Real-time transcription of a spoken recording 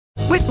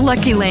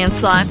Lucky Land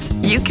Slots,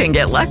 you can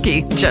get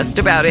lucky just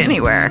about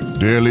anywhere.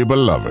 Dearly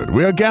beloved,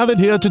 we are gathered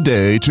here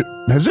today to...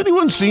 Has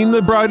anyone seen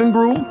the bride and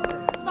groom?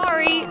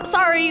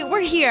 Sorry, we're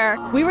here.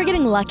 We were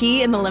getting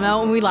lucky in the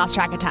limo and we lost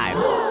track of time.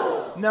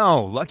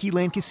 No, Lucky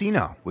Land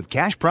Casino, with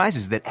cash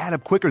prizes that add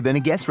up quicker than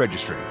a guest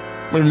registry.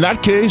 In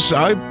that case,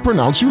 I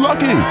pronounce you lucky.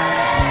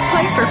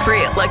 Play for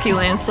free at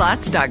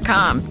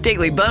LuckyLandSlots.com.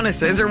 Daily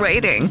bonuses are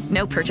waiting.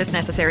 No purchase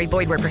necessary.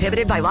 Void where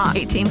prohibited by law.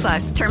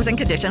 18+. Terms and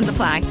conditions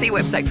apply. See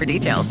website for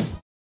details.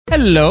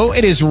 Hello,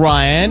 it is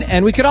Ryan,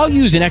 and we could all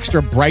use an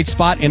extra bright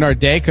spot in our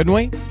day, couldn't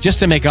we? Just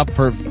to make up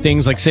for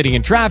things like sitting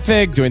in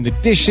traffic, doing the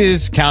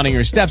dishes, counting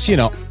your steps,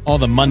 all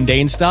the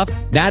mundane stuff.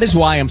 That is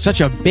why I'm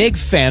such a big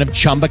fan of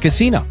Chumba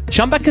Casino.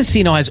 Chumba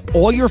Casino has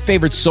all your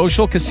favorite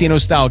social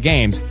casino-style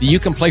games that you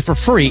can play for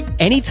free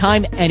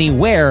anytime,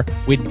 anywhere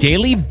with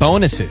daily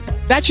bonuses.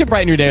 That should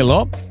brighten your day a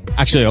little.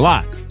 Actually, a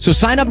lot. So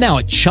sign up now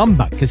at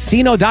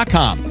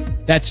ChumbaCasino.com.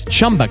 That's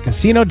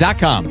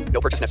ChumbaCasino.com.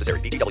 No purchase necessary.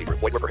 VGW.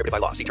 Void where prohibited by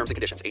law. See terms and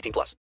conditions.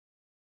 18+.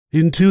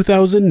 In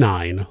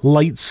 2009,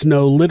 light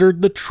snow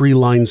littered the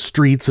tree-lined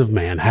streets of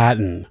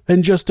Manhattan,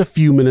 and just a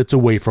few minutes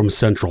away from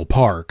Central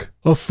Park,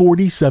 a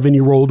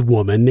 47-year-old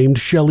woman named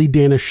Shelley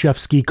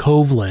Danishevsky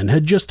Covlin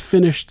had just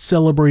finished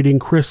celebrating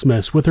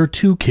Christmas with her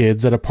two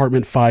kids at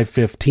apartment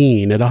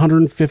 515 at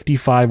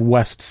 155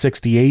 West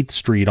 68th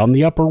Street on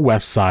the Upper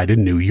West Side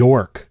in New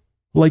York.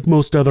 Like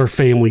most other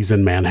families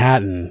in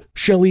Manhattan,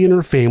 Shelley and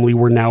her family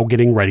were now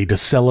getting ready to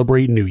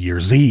celebrate New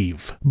Year's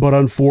Eve. But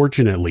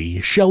unfortunately,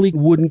 Shelley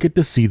wouldn't get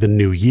to see the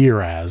new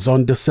year as,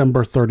 on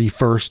December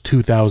 31st,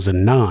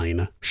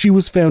 2009, she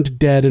was found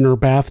dead in her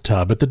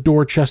bathtub at the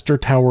Dorchester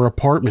Tower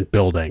apartment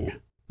building.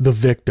 The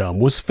victim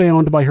was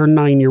found by her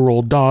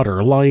 9-year-old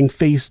daughter lying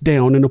face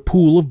down in a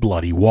pool of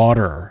bloody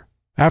water.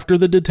 After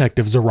the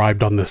detectives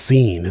arrived on the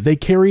scene, they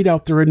carried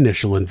out their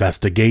initial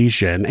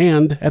investigation,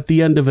 and, at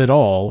the end of it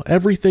all,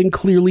 everything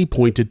clearly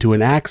pointed to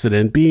an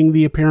accident being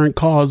the apparent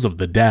cause of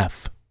the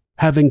death.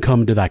 Having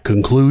come to that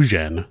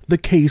conclusion, the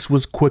case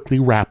was quickly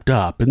wrapped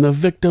up and the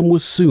victim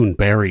was soon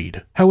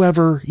buried.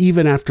 However,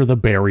 even after the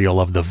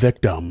burial of the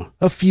victim,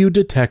 a few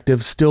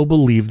detectives still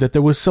believed that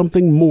there was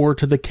something more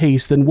to the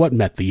case than what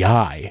met the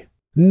eye.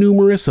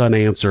 Numerous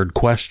unanswered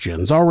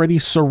questions already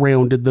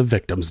surrounded the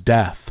victim's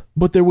death,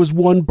 but there was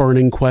one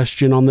burning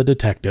question on the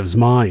detectives'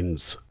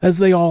 minds, as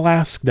they all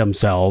asked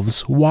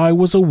themselves, why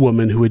was a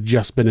woman who had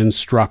just been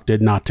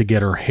instructed not to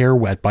get her hair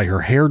wet by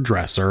her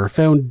hairdresser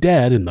found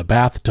dead in the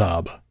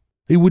bathtub?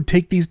 It would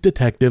take these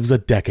detectives a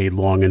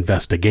decade-long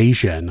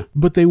investigation,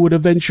 but they would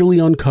eventually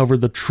uncover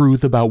the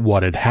truth about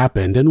what had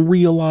happened and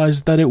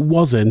realize that it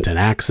wasn't an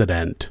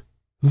accident.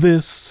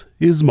 This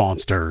is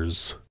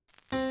Monsters.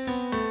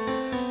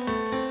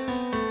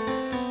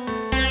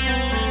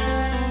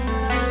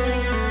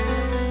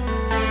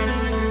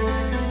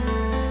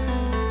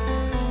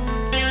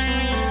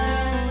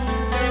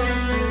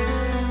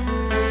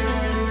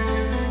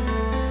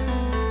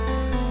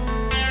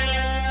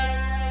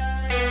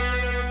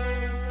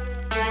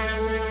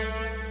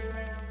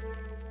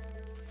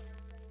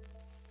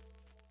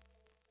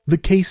 The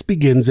case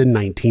begins in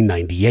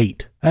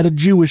 1998, at a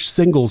Jewish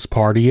singles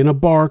party in a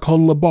bar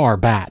called Le Bar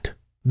Bat.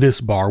 This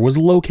bar was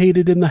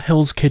located in the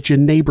Hell's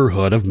Kitchen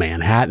neighborhood of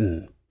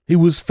Manhattan. It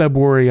was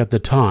February at the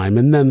time,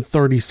 and then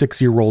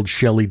 36-year-old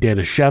Shelley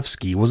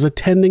Danishevsky was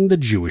attending the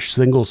Jewish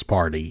singles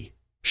party.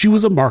 She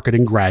was a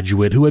marketing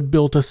graduate who had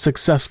built a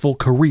successful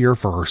career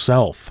for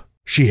herself.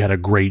 She had a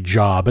great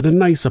job at a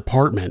nice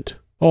apartment.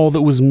 All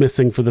that was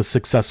missing for the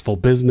successful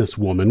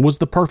businesswoman was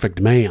the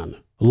perfect man.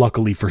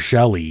 Luckily for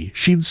Shelley,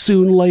 she'd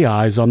soon lay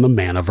eyes on the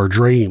man of her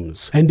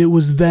dreams, and it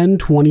was then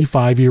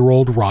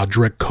 25-year-old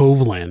Roderick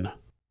Covlin.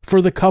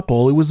 For the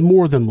couple, it was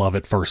more than love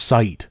at first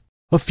sight.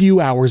 A few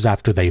hours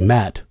after they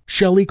met,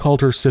 Shelley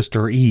called her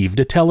sister Eve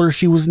to tell her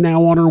she was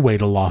now on her way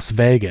to Las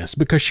Vegas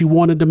because she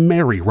wanted to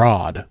marry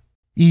Rod.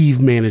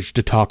 Eve managed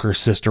to talk her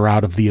sister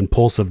out of the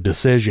impulsive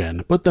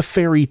decision, but the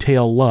fairy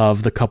tale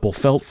love the couple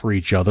felt for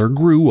each other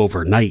grew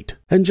overnight,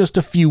 and just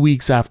a few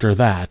weeks after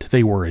that,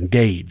 they were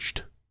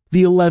engaged.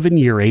 The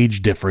 11-year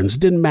age difference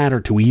didn't matter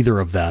to either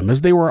of them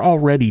as they were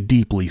already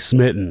deeply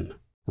smitten.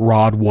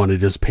 Rod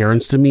wanted his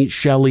parents to meet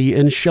Shelley,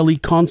 and Shelley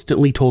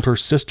constantly told her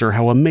sister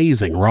how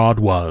amazing Rod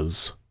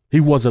was. It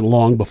wasn't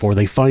long before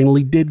they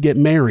finally did get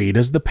married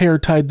as the pair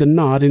tied the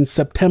knot in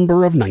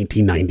September of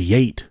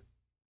 1998.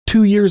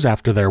 2 years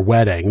after their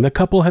wedding, the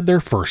couple had their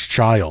first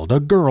child,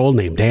 a girl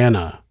named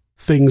Anna.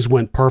 Things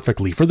went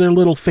perfectly for their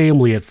little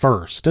family at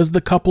first, as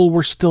the couple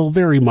were still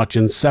very much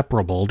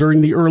inseparable during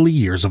the early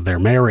years of their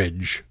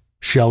marriage.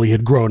 Shelley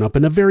had grown up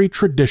in a very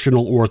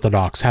traditional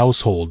Orthodox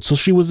household, so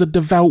she was a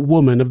devout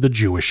woman of the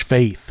Jewish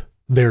faith.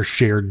 Their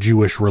shared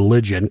Jewish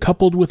religion,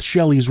 coupled with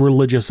Shelley's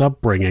religious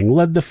upbringing,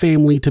 led the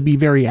family to be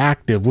very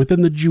active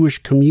within the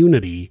Jewish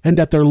community and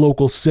at their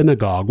local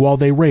synagogue while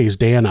they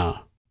raised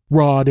Anna.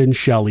 Rod and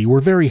Shelley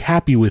were very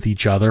happy with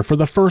each other for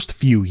the first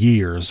few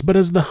years, but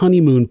as the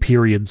honeymoon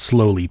period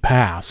slowly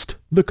passed,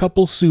 the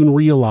couple soon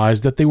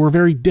realized that they were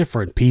very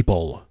different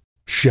people.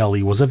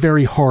 Shelley was a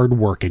very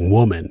hard-working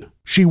woman.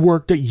 She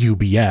worked at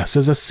UBS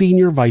as a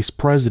senior vice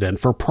president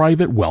for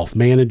private wealth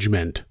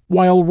management,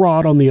 while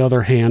Rod, on the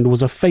other hand,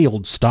 was a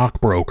failed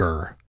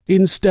stockbroker.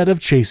 Instead of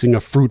chasing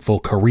a fruitful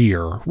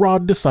career,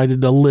 Rod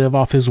decided to live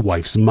off his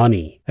wife's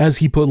money, as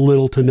he put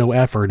little to no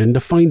effort into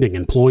finding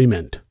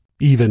employment.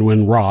 Even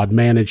when Rod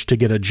managed to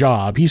get a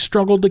job, he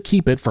struggled to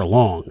keep it for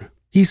long.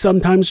 He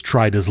sometimes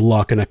tried his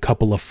luck in a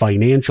couple of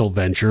financial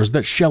ventures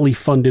that Shelley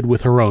funded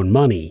with her own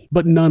money,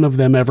 but none of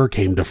them ever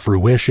came to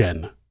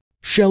fruition.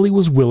 Shelley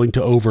was willing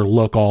to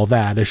overlook all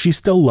that as she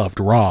still loved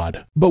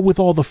Rod, but with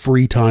all the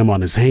free time on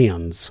his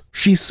hands,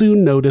 she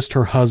soon noticed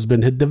her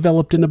husband had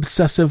developed an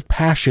obsessive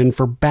passion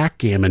for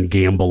backgammon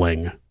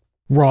gambling.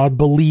 Rod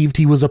believed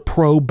he was a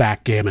pro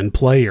backgammon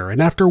player,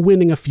 and after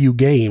winning a few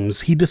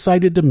games, he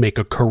decided to make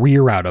a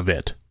career out of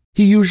it.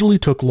 He usually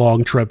took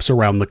long trips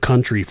around the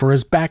country for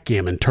his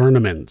backgammon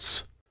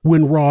tournaments.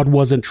 When Rod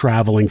wasn't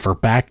traveling for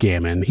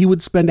backgammon, he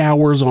would spend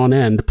hours on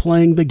end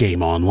playing the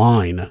game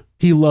online.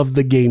 He loved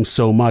the game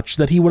so much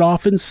that he would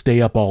often stay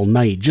up all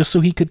night just so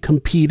he could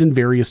compete in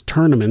various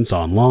tournaments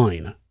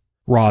online.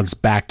 Rod's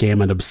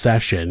backgammon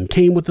obsession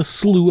came with a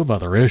slew of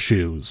other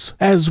issues,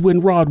 as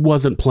when Rod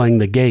wasn't playing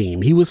the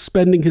game, he was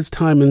spending his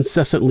time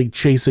incessantly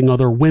chasing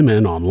other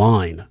women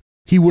online.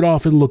 He would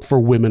often look for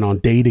women on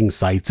dating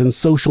sites and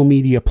social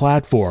media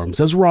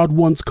platforms, as Rod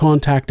once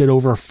contacted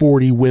over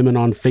 40 women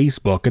on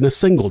Facebook in a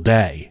single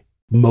day.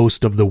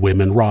 Most of the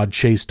women Rod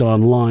chased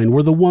online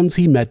were the ones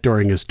he met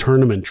during his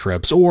tournament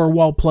trips or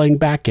while playing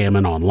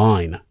backgammon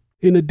online.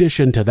 In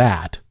addition to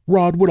that,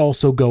 Rod would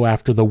also go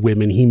after the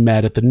women he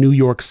met at the New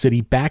York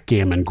City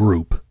backgammon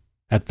group.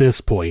 At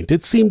this point,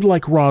 it seemed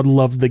like Rod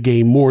loved the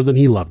game more than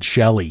he loved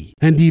Shelley,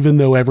 and even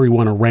though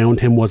everyone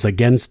around him was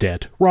against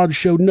it, Rod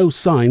showed no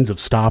signs of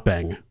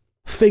stopping.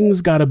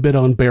 Things got a bit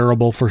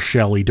unbearable for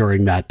Shelley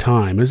during that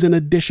time, as in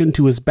addition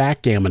to his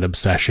backgammon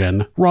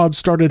obsession, Rod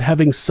started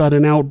having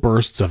sudden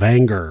outbursts of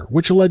anger,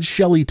 which led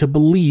Shelley to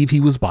believe he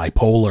was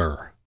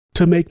bipolar.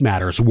 To make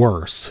matters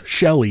worse,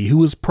 Shelley, who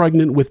was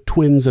pregnant with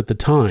twins at the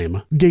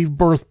time, gave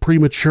birth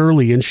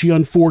prematurely, and she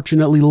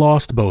unfortunately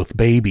lost both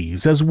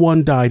babies, as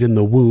one died in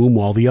the womb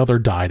while the other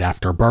died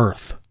after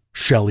birth.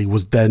 Shelley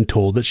was then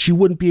told that she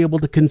wouldn't be able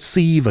to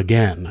conceive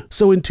again,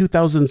 so in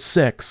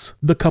 2006,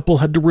 the couple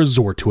had to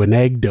resort to an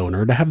egg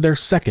donor to have their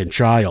second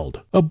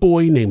child, a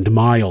boy named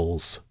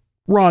Miles.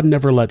 Rod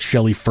never let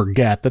Shelley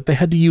forget that they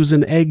had to use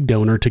an egg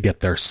donor to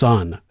get their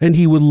son, and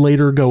he would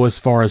later go as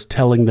far as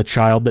telling the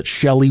child that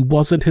Shelley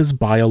wasn't his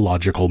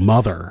biological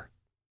mother.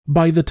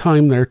 By the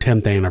time their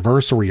 10th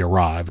anniversary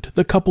arrived,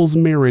 the couple's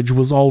marriage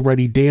was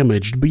already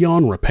damaged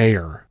beyond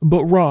repair,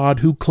 but Rod,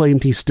 who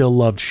claimed he still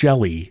loved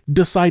Shelley,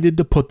 decided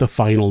to put the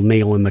final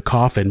nail in the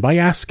coffin by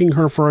asking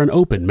her for an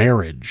open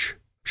marriage.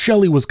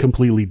 Shelley was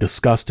completely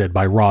disgusted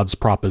by Rod's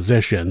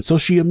proposition, so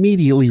she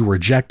immediately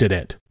rejected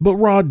it, but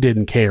Rod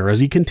didn't care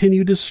as he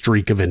continued his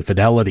streak of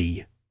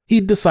infidelity.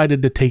 He'd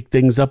decided to take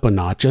things up a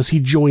notch as he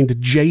joined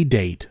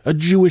J-Date, a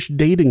Jewish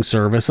dating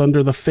service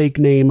under the fake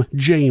name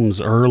James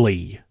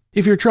Early.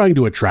 If you're trying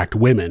to attract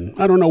women,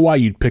 I don't know why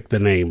you'd pick the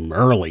name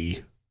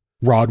Early.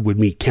 Rod would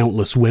meet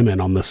countless women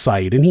on the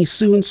site, and he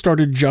soon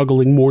started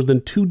juggling more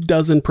than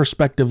 24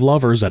 prospective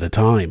lovers at a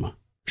time.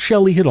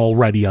 Shelley had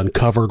already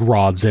uncovered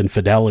Rod's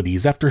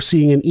infidelities after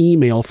seeing an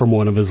email from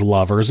one of his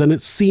lovers, and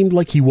it seemed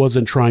like he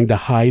wasn't trying to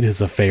hide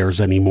his affairs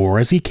anymore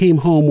as he came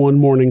home one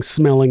morning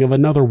smelling of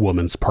another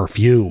woman's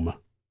perfume.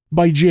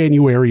 By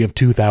January of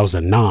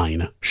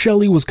 2009,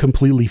 Shelley was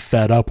completely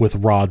fed up with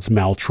Rod's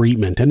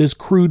maltreatment and his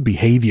crude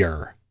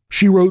behavior.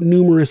 She wrote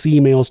numerous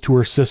emails to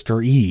her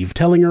sister Eve,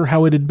 telling her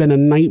how it had been a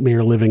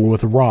nightmare living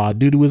with Rod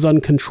due to his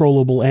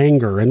uncontrollable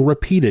anger and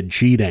repeated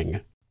cheating.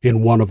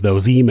 In one of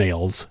those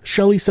emails,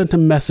 Shelley sent a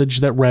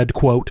message that read,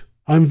 quote,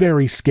 "I'm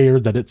very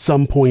scared that at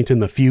some point in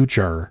the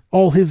future,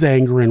 all his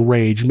anger and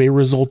rage may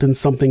result in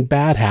something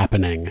bad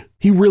happening.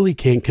 He really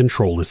can't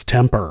control his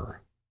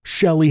temper."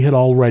 Shelley had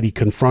already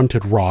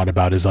confronted Rod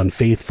about his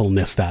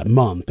unfaithfulness that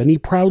month, and he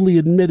proudly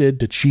admitted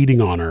to cheating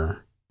on her.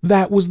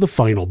 That was the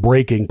final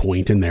breaking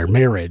point in their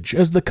marriage,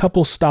 as the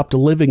couple stopped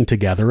living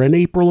together in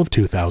April of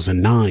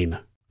 2009.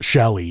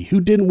 Shelley,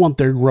 who didn't want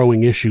their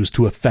growing issues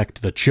to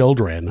affect the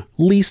children,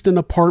 leased an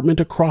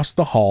apartment across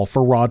the hall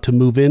for Rod to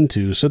move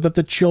into so that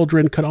the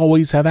children could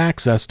always have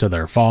access to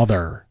their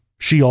father.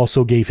 She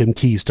also gave him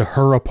keys to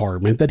her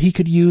apartment that he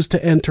could use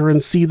to enter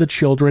and see the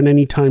children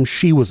anytime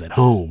she was at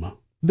home.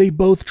 They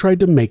both tried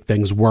to make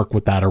things work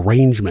with that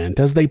arrangement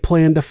as they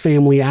planned a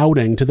family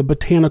outing to the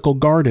botanical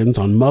gardens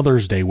on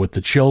Mother's Day with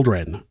the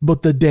children,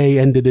 but the day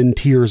ended in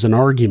tears and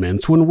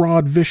arguments when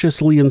Rod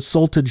viciously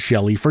insulted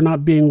Shelley for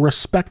not being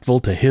respectful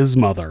to his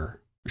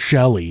mother.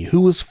 Shelley, who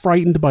was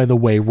frightened by the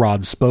way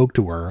Rod spoke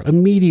to her,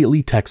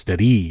 immediately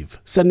texted Eve,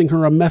 sending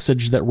her a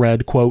message that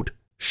read, quote,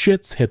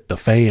 "Shit's hit the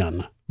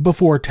fan,"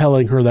 before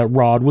telling her that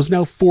Rod was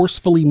now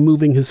forcefully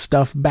moving his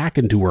stuff back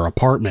into her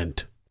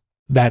apartment.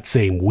 That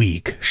same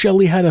week,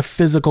 Shelley had a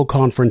physical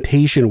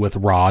confrontation with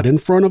Rod in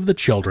front of the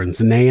children's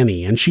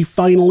nanny, and she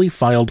finally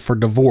filed for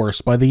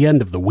divorce by the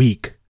end of the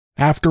week.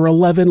 After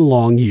 11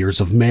 long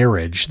years of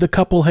marriage, the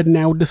couple had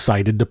now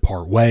decided to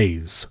part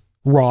ways.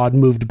 Rod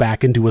moved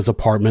back into his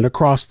apartment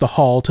across the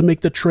hall to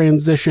make the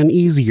transition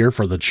easier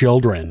for the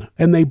children,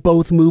 and they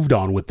both moved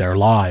on with their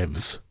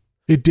lives.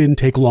 It didn't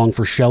take long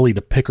for Shelley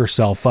to pick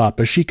herself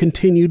up as she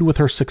continued with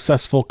her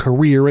successful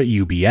career at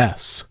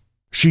UBS.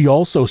 She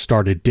also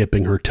started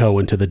dipping her toe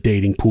into the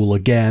dating pool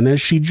again as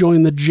she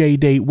joined the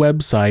JDate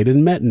website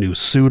and met new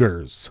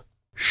suitors.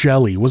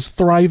 Shelley was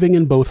thriving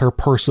in both her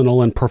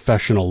personal and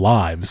professional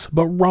lives,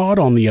 but Rod,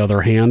 on the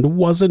other hand,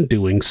 wasn't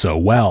doing so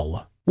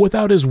well.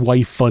 Without his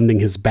wife funding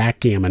his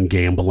backgammon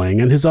gambling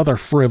and his other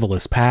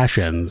frivolous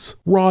passions,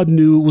 Rod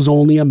knew it was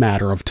only a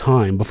matter of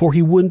time before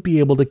he wouldn't be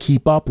able to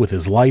keep up with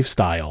his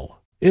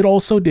lifestyle. It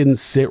also didn't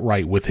sit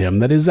right with him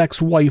that his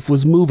ex-wife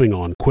was moving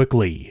on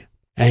quickly.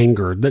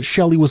 Angered that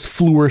Shelley was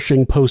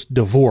flourishing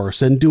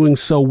post-divorce and doing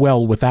so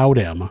well without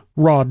him,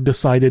 Rod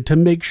decided to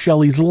make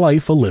Shelley's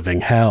life a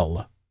living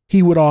hell.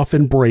 He would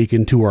often break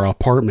into her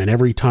apartment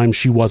every time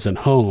she wasn't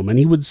home, and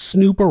he would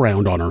snoop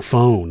around on her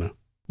phone.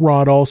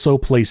 Rod also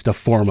placed a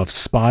form of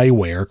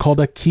spyware called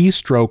a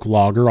keystroke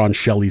logger on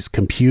Shelley's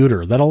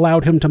computer that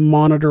allowed him to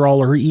monitor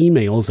all her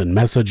emails and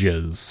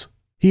messages.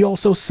 He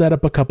also set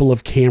up a couple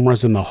of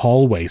cameras in the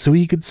hallway so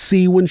he could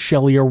see when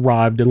Shelley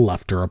arrived and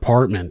left her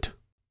apartment.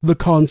 The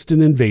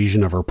constant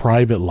invasion of her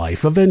private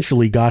life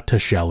eventually got to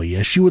Shelley,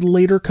 as she would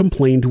later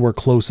complain to her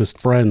closest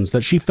friends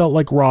that she felt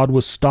like Rod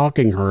was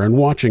stalking her and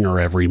watching her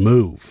every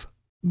move.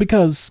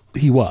 Because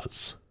he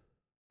was.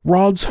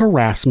 Rod's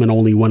harassment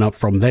only went up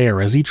from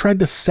there as he tried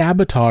to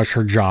sabotage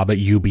her job at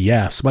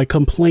UBS by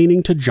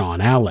complaining to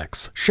John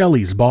Alex,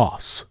 Shelley's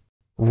boss.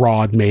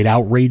 Rod made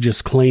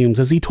outrageous claims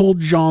as he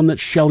told John that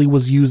Shelley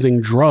was using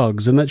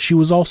drugs and that she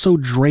was also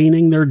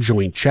draining their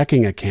joint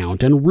checking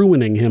account and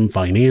ruining him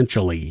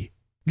financially.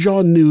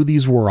 John knew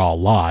these were all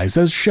lies,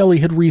 as Shelley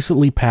had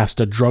recently passed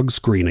a drug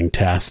screening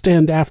test,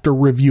 and after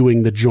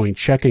reviewing the joint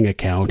checking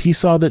account, he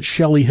saw that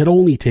Shelley had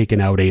only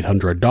taken out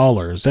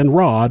 $800, and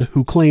Rod,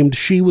 who claimed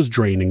she was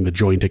draining the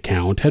joint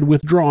account, had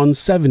withdrawn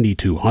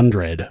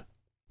 $7,200.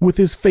 With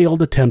his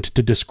failed attempt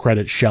to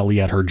discredit Shelley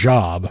at her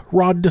job,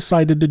 Rod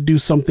decided to do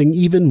something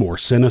even more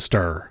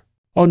sinister.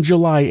 On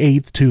July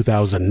 8,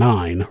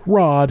 2009,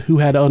 Rod, who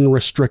had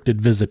unrestricted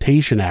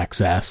visitation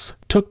access,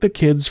 took the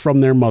kids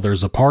from their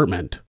mother's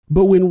apartment.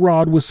 But when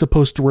Rod was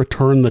supposed to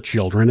return the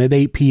children at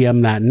 8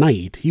 p.m. that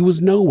night, he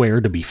was nowhere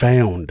to be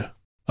found.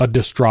 A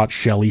distraught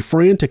Shelley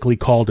frantically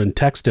called and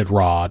texted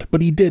Rod,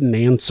 but he didn't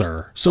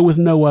answer, so with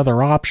no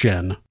other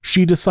option,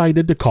 she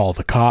decided to call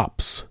the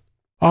cops.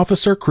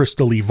 Officer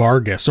Crystalie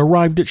Vargas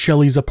arrived at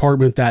Shelley's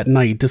apartment that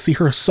night to see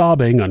her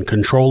sobbing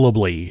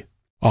uncontrollably.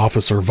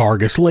 Officer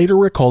Vargas later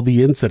recalled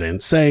the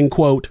incident, saying,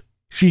 quote,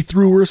 "She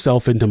threw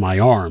herself into my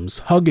arms,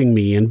 hugging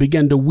me, and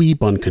began to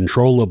weep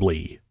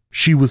uncontrollably.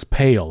 She was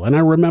pale, and I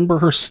remember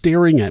her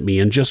staring at me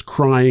and just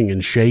crying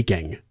and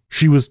shaking.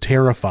 She was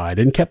terrified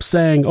and kept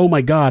saying, 'Oh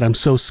my God, I'm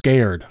so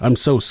scared, I'm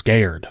so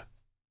scared.'"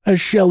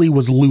 As Shelley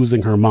was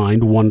losing her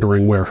mind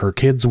wondering where her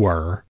kids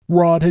were,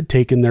 Rod had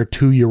taken their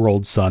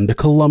 2-year-old son to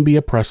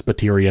Columbia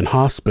Presbyterian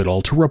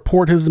Hospital to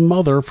report his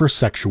mother for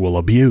sexual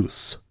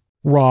abuse.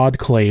 Rod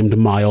claimed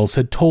Miles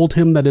had told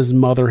him that his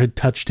mother had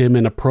touched him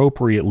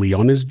inappropriately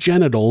on his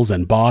genitals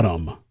and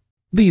bottom.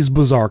 These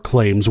bizarre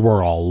claims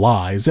were all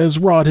lies, as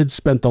Rod had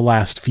spent the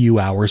last few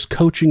hours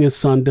coaching his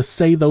son to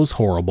say those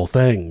horrible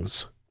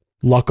things.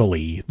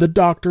 Luckily, the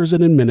doctors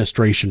and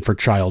Administration for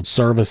Child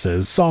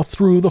Services saw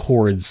through the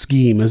horrid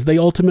scheme as they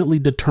ultimately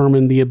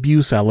determined the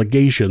abuse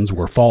allegations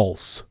were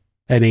false.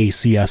 An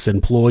ACS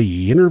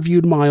employee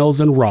interviewed Miles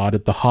and Rod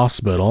at the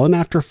hospital, and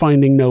after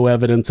finding no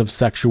evidence of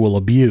sexual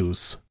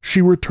abuse, she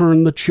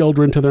returned the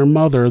children to their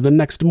mother the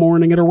next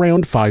morning at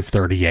around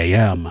 5:30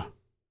 a.m.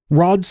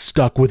 Rod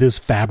stuck with his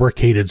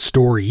fabricated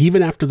story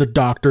even after the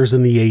doctors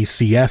and the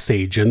ACS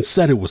agents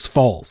said it was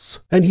false,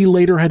 and he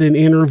later had an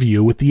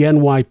interview with the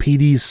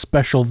NYPD's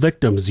Special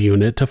Victims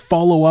Unit to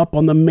follow up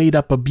on the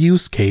made-up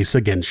abuse case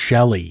against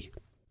Shelley.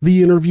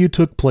 The interview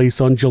took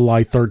place on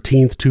July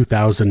 13,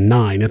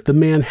 2009 at the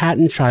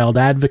Manhattan Child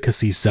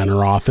Advocacy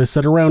Center office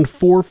at around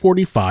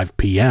 4:45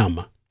 p.m.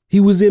 He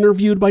was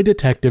interviewed by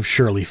Detective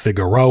Shirley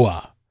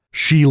Figueroa.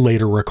 She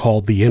later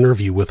recalled the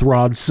interview with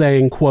Rod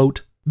saying,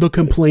 quote, "The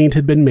complaint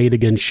had been made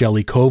against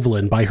Shelley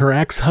Covlin by her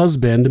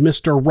ex-husband,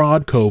 Mr.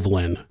 Rod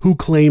Covlin, who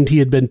claimed he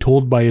had been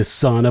told by his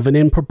son of an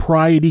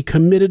impropriety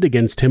committed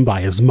against him by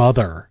his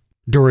mother.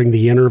 During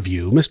the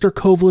interview, Mr.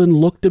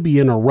 Covlin looked to be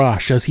in a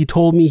rush as he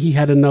told me he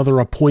had another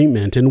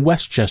appointment in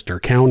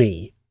Westchester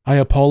County. I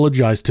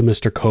apologized to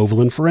Mr.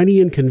 Covlin for any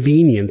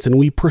inconvenience, and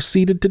we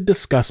proceeded to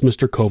discuss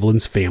Mr.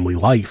 Covlin's family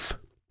life.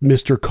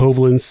 Mr.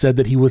 Covlin said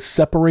that he was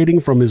separating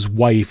from his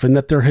wife and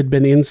that there had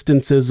been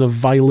instances of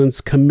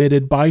violence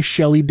committed by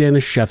Shelley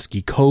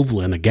Danishevsky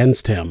Covlin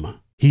against him.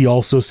 He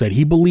also said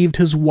he believed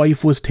his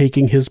wife was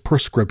taking his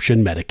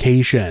prescription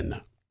medication.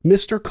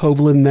 Mr.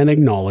 Covlin then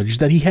acknowledged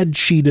that he had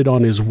cheated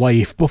on his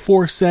wife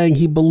before saying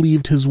he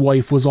believed his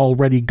wife was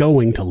already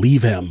going to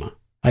leave him.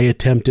 I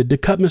attempted to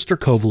cut Mr.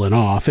 Covlin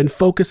off and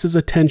focus his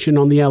attention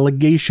on the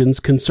allegations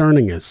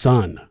concerning his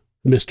son.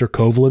 Mr.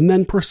 Covlin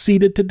then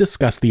proceeded to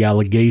discuss the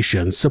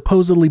allegations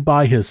supposedly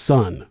by his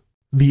son.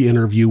 The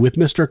interview with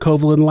Mr.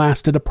 Covlin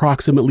lasted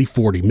approximately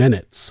 40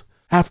 minutes.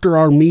 After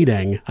our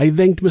meeting, I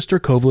thanked Mr.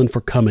 Covlin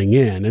for coming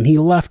in and he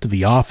left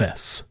the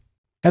office.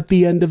 At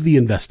the end of the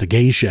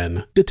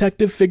investigation,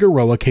 Detective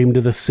Figueroa came to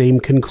the same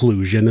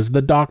conclusion as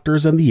the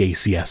doctors and the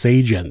ACS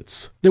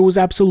agents. There was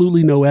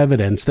absolutely no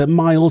evidence that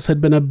Miles had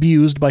been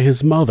abused by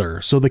his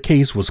mother, so the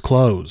case was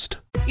closed.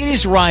 It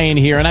is Ryan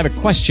here, and I have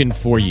a question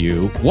for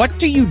you. What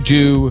do you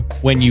do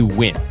when you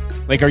win?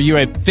 Like, are you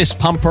a fist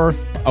pumper,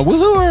 a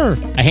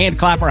woohooer, a hand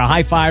clapper, a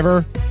high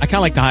fiver? I kind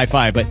of like the high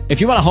five, but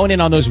if you want to hone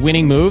in on those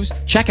winning moves,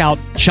 check out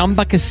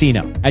Chumba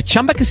Casino. At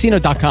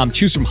ChumbaCasino.com,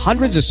 choose from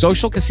hundreds of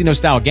social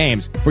casino-style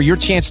games for your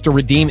chance to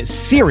redeem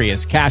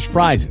serious cash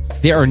prizes.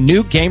 There are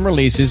new game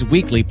releases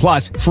weekly,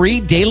 plus free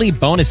daily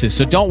bonuses,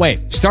 so don't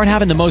wait. Start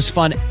having the most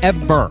fun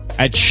ever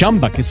at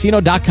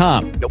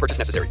ChumbaCasino.com. No purchase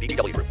necessary.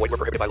 VGW Group. Void where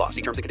prohibited by law.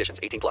 See terms and conditions.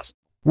 18+.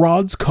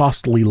 Rod's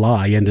costly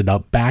lie ended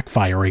up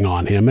backfiring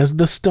on him as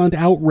the stunt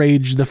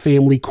outraged the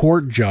family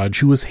court judge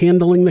who was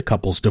handling the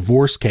couple's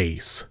divorce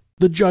case.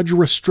 The judge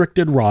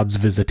restricted Rod's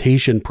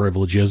visitation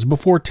privileges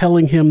before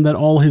telling him that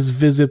all his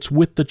visits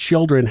with the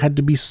children had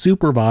to be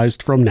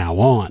supervised from now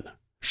on.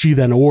 She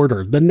then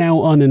ordered the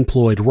now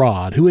unemployed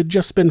Rod, who had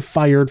just been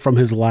fired from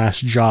his last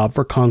job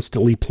for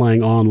constantly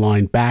playing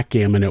online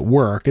backgammon at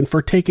work and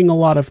for taking a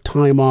lot of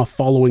time off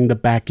following the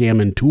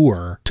backgammon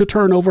tour, to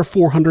turn over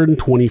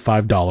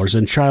 $425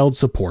 in child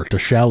support to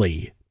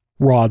Shelley.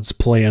 Rod's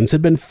plans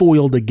had been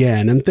foiled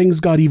again, and things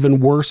got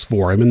even worse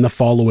for him in the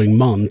following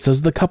months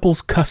as the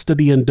couple's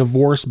custody and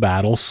divorce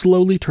battle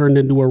slowly turned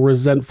into a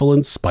resentful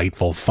and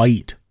spiteful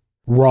fight.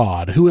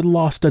 Rod, who had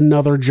lost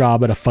another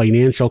job at a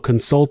financial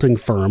consulting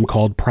firm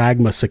called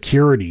Pragma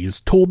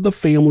Securities, told the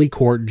family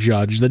court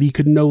judge that he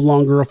could no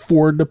longer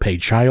afford to pay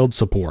child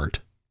support.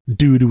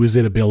 Due to his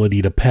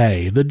inability to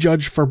pay, the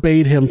judge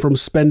forbade him from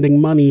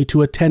spending money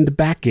to attend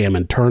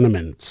backgammon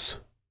tournaments.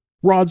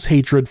 Rod's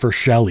hatred for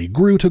Shelley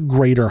grew to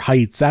greater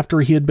heights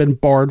after he had been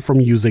barred from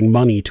using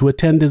money to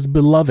attend his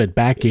beloved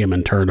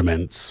backgammon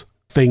tournaments.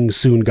 Things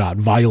soon got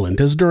violent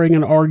as during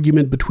an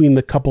argument between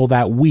the couple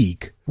that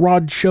week,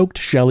 Rod choked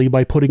Shelley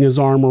by putting his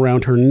arm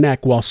around her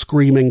neck while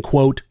screaming,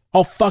 quote,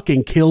 "I'll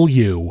fucking kill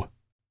you."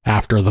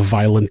 After the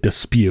violent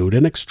dispute,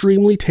 an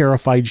extremely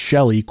terrified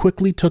Shelley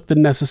quickly took the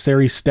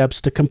necessary steps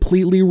to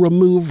completely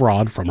remove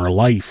Rod from her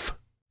life.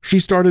 She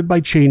started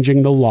by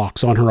changing the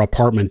locks on her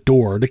apartment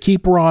door to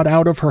keep Rod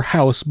out of her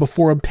house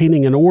before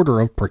obtaining an order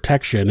of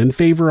protection in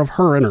favor of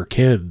her and her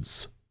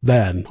kids.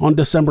 Then, on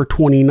December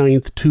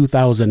 29,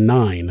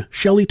 2009,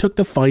 Shelley took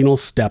the final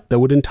step that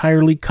would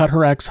entirely cut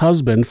her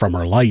ex-husband from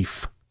her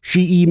life.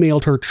 She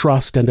emailed her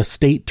trust and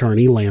estate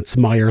attorney Lance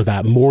Meyer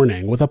that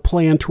morning with a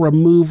plan to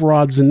remove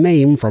Rod's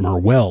name from her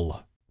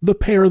will. The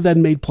pair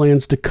then made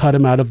plans to cut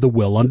him out of the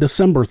will on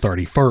December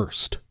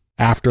 31st.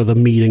 After the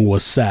meeting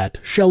was set,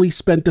 Shelley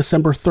spent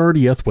December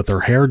 30th with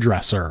her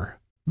hairdresser.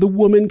 The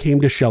woman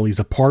came to Shelley's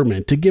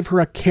apartment to give her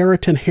a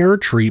keratin hair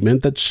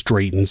treatment that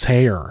straightens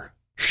hair.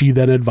 She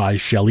then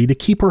advised Shelley to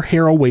keep her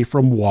hair away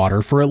from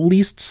water for at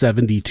least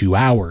 72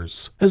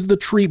 hours, as the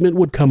treatment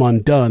would come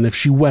undone if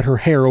she wet her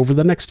hair over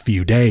the next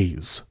few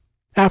days.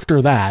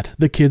 After that,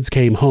 the kids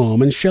came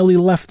home and Shelley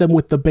left them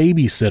with the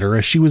babysitter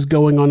as she was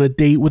going on a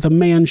date with a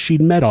man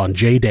she'd met on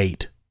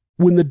JDate.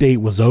 When the date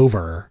was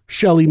over,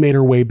 Shelley made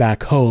her way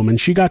back home and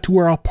she got to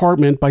her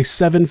apartment by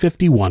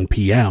 7:51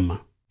 p.m.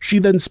 She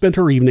then spent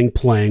her evening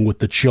playing with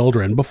the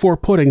children before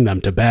putting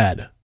them to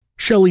bed.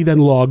 Shelley then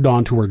logged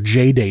on to her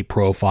JDate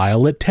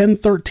profile at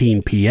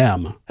 10:13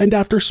 p.m., and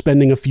after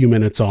spending a few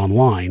minutes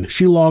online,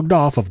 she logged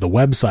off of the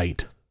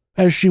website.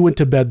 As she went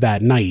to bed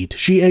that night,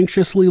 she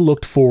anxiously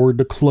looked forward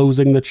to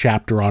closing the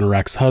chapter on her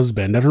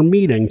ex-husband at her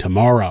meeting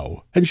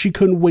tomorrow, and she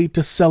couldn't wait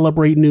to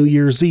celebrate New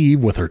Year's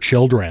Eve with her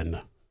children.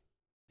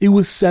 It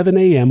was 7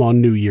 a.m. on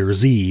New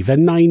Year's Eve,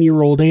 and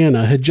 9-year-old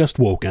Anna had just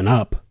woken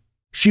up.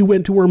 She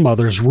went to her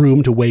mother's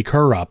room to wake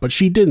her up, but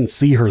she didn't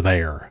see her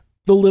there.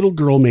 The little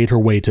girl made her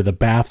way to the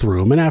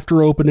bathroom, and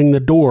after opening the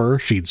door,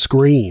 she'd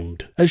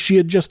screamed, as she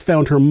had just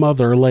found her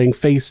mother laying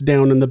face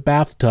down in the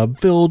bathtub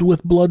filled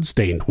with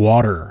blood-stained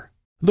water.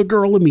 The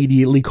girl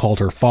immediately called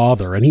her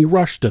father, and he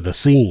rushed to the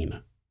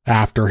scene.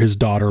 After his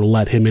daughter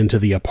let him into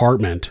the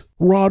apartment,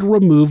 Rod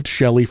removed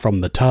Shelley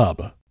from the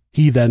tub.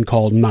 He then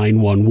called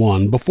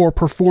 911 before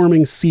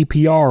performing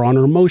CPR on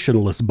her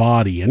motionless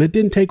body, and it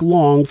didn't take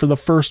long for the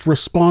first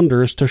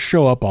responders to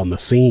show up on the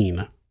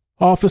scene.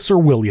 Officer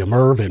William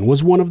Irvin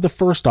was one of the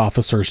first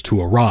officers to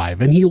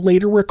arrive, and he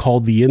later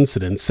recalled the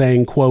incident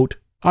saying, quote,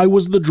 "I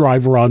was the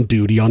driver on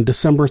duty on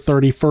December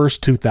 31st,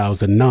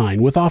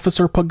 2009 with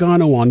Officer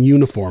Pagano on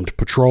uniformed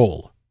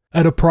patrol.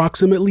 At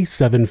approximately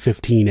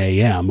 7:15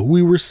 a.m.,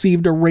 we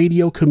received a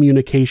radio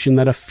communication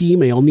that a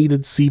female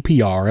needed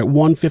CPR at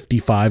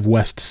 155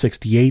 West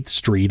 68th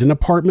Street in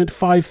apartment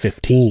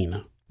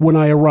 515. When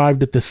I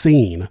arrived at the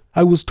scene,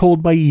 I was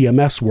told by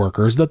EMS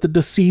workers that the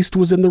deceased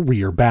was in the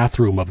rear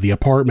bathroom of the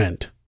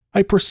apartment.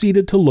 I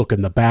proceeded to look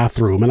in the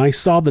bathroom and I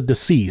saw the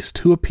deceased,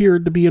 who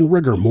appeared to be in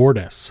rigor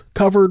mortis,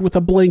 covered with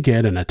a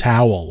blanket and a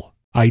towel.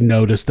 I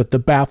noticed that the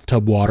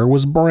bathtub water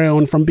was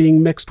brown from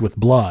being mixed with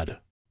blood.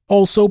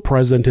 Also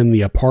present in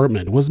the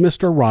apartment was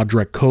Mr.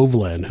 Roderick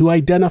Covlin, who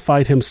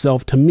identified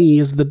himself to me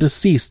as the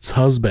deceased's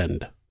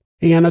husband.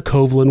 Anna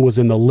Covlin was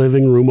in the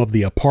living room of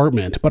the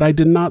apartment, but I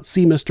did not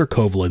see Mr.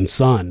 Covlin's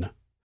son.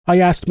 I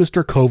asked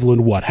Mr.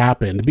 Covlin what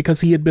happened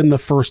because he had been the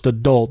first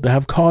adult to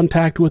have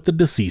contact with the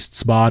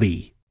deceased's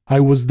body. I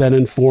was then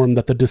informed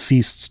that the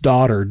deceased's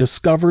daughter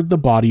discovered the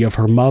body of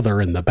her mother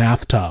in the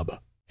bathtub.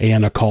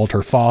 Anna called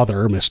her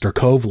father, Mr.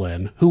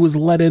 Covlin, who was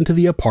led into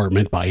the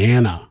apartment by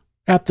Anna.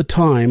 At the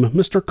time,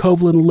 Mr.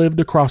 Covlin lived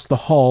across the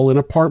hall in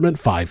apartment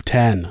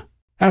 510.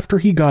 After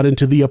he got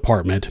into the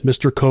apartment,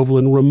 Mr.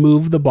 Covlin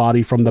removed the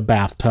body from the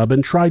bathtub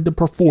and tried to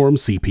perform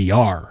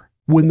CPR.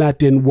 When that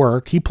didn't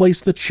work, he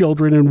placed the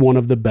children in one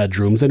of the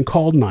bedrooms and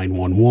called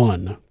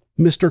 911.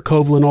 Mr.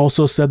 Covlin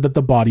also said that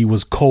the body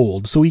was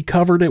cold, so he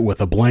covered it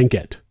with a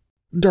blanket.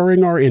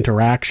 During our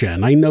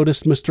interaction, I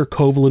noticed Mr.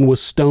 Covlin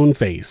was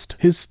stone-faced,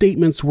 his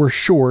statements were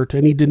short,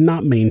 and he did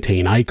not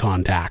maintain eye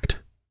contact.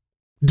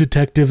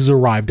 Detectives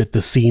arrived at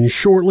the scene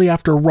shortly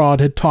after Rod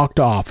had talked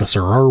to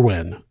Officer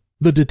Irwin.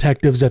 The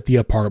detectives at the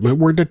apartment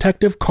were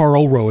Detective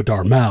Carl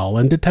Roadarmel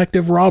and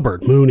Detective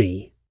Robert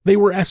Mooney. They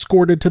were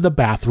escorted to the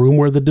bathroom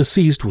where the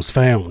deceased was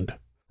found.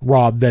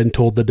 Rod then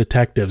told the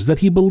detectives that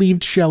he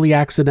believed Shelley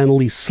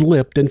accidentally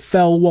slipped and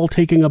fell while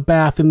taking a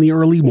bath in the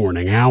early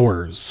morning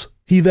hours.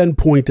 He then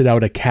pointed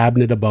out a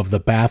cabinet above the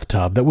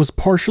bathtub that was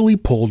partially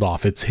pulled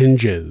off its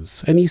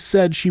hinges, and he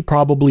said she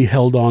probably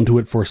held onto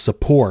it for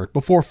support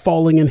before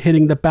falling and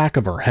hitting the back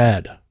of her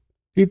head.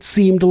 It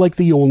seemed like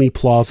the only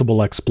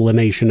plausible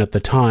explanation at the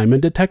time,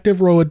 and Detective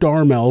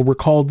Roadarmel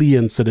recalled the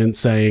incident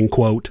saying,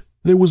 quote,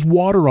 "There was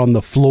water on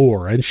the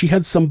floor and she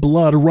had some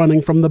blood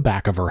running from the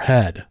back of her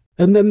head.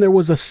 And then there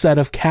was a set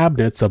of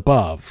cabinets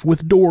above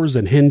with doors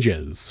and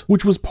hinges,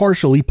 which was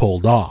partially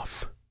pulled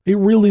off. It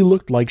really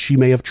looked like she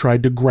may have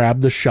tried to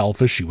grab the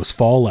shelf as she was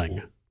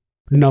falling."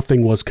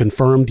 Nothing was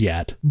confirmed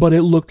yet, but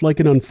it looked like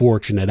an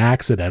unfortunate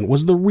accident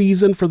was the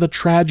reason for the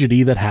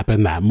tragedy that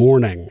happened that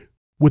morning.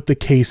 With the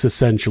case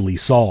essentially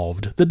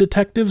solved, the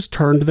detectives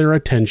turned their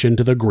attention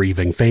to the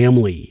grieving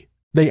family.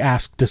 They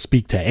asked to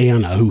speak to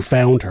Anna, who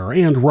found her,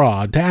 and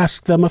Rod to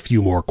ask them a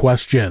few more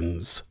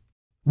questions.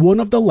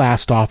 One of the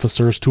last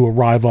officers to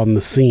arrive on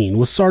the scene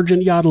was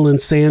Sergeant Yodelin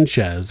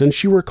Sanchez, and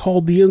she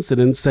recalled the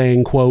incident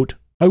saying, quote,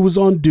 "I was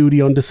on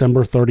duty on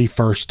December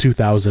 31st,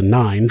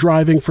 2009,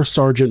 driving for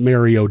Sergeant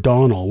Mary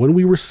O'Donnell when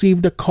we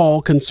received a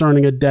call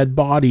concerning a dead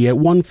body at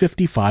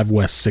 155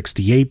 West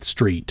 68th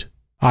Street.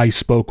 I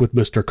spoke with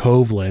Mr.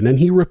 Covlin, and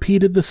he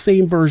repeated the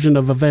same version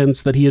of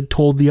events that he had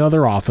told the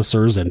other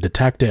officers and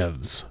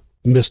detectives.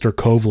 Mr.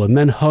 Covlin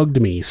then hugged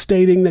me,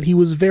 stating that he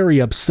was very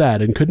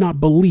upset and could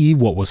not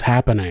believe what was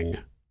happening.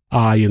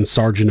 I and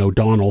Sergeant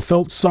O'Donnell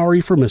felt sorry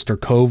for Mr.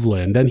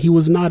 Covlin, and he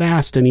was not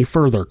asked any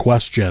further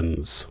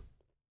questions."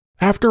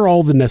 After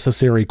all the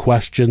necessary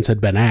questions had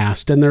been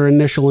asked and their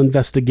initial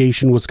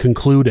investigation was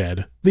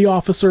concluded, the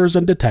officers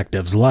and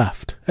detectives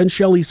left, and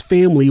Shelley's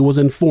family was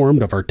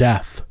informed of her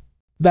death.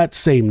 That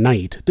same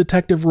night,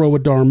 Detective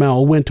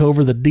Roadarmel went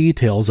over the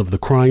details of the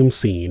crime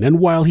scene, and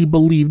while he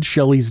believed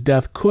Shelley's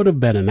death could have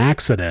been an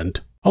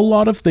accident, a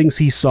lot of things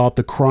he saw at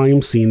the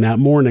crime scene that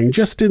morning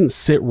just didn't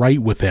sit right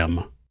with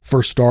him.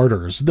 For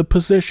starters, the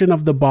position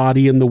of the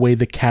body and the way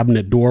the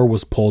cabinet door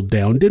was pulled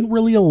down didn't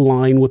really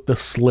align with the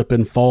slip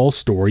and fall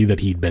story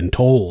that he'd been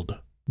told.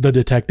 The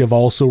detective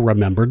also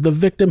remembered the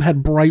victim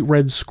had bright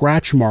red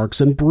scratch marks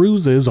and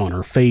bruises on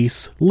her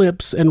face,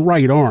 lips, and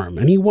right arm,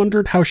 and he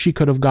wondered how she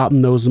could have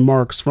gotten those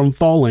marks from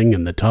falling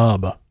in the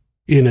tub.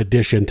 In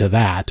addition to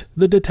that,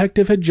 the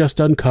detective had just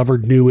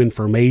uncovered new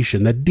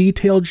information that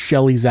detailed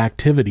Shelley's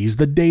activities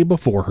the day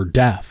before her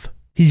death.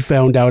 He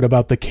found out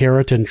about the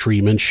keratin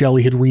treatment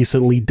Shelley had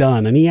recently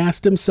done, and he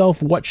asked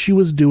himself what she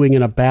was doing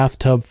in a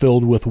bathtub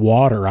filled with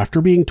water after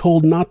being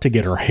told not to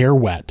get her hair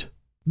wet.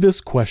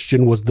 This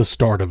question was the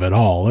start of it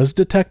all, as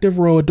Detective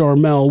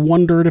Roadarmel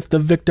wondered if the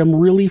victim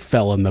really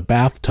fell in the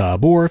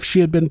bathtub or if she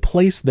had been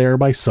placed there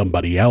by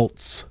somebody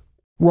else.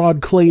 Rod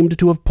claimed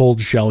to have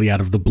pulled Shelley out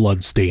of the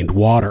blood-stained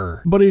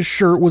water, but his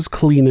shirt was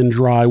clean and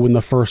dry when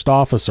the first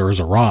officers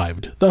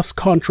arrived, thus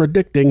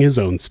contradicting his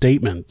own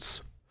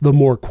statements. The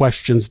more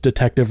questions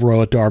Detective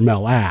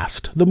Roadarmel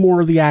asked, the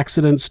more the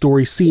accident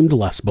story seemed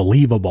less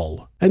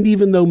believable. And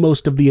even though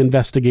most of the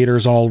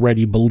investigators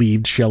already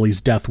believed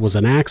Shelley's death was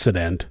an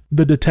accident,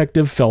 the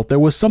detective felt there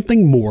was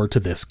something more to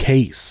this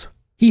case.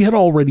 He had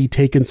already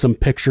taken some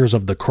pictures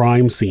of the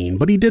crime scene,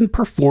 but he didn't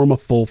perform a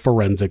full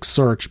forensic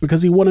search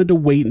because he wanted to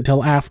wait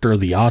until after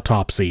the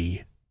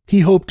autopsy.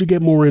 He hoped to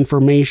get more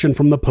information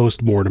from the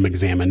post-mortem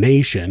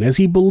examination, as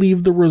he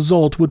believed the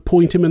result would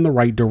point him in the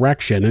right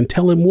direction and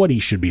tell him what he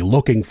should be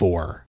looking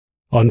for.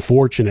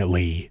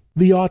 Unfortunately,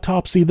 the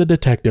autopsy the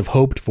detective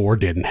hoped for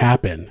didn't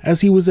happen,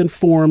 as he was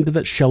informed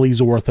that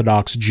Shelley's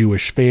Orthodox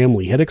Jewish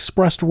family had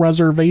expressed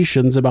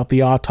reservations about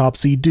the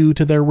autopsy due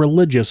to their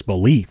religious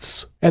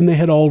beliefs, and they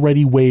had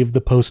already waived the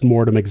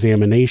post-mortem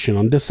examination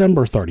on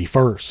December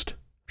 31st.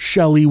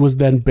 Shelley was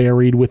then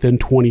buried within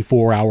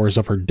 24 hours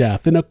of her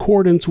death in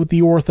accordance with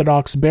the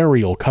Orthodox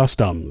burial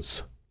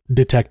customs.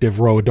 Detective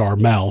Roe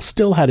Darmel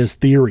still had his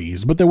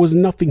theories, but there was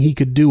nothing he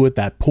could do at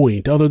that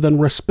point other than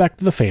respect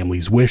the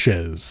family's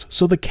wishes,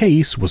 so the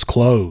case was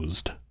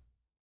closed.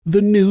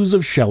 The news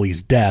of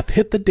Shelley's death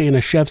hit the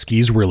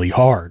Danishevskys really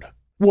hard.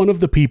 One of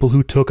the people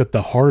who took it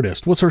the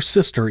hardest was her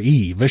sister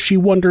Eve, as she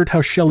wondered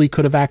how Shelley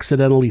could have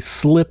accidentally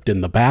slipped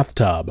in the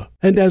bathtub.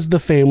 And as the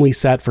family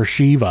sat for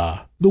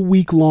Shiva, the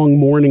week-long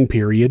mourning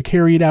period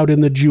carried out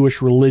in the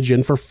Jewish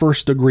religion for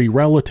first-degree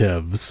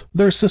relatives,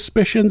 their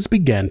suspicions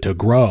began to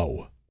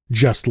grow.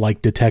 Just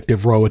like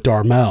Detective Roet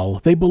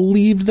Darmel, they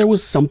believed there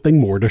was something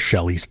more to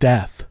Shelley's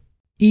death.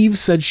 Eve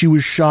said she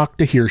was shocked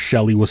to hear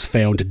Shelley was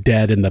found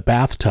dead in the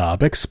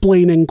bathtub,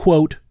 explaining,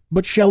 quote,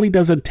 "But Shelley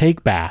doesn't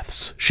take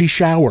baths, she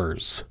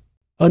showers."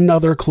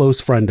 Another close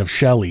friend of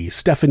Shelley,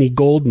 Stephanie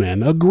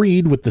Goldman,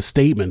 agreed with the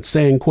statement,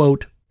 saying,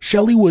 quote,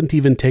 "Shelley wouldn't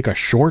even take a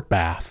short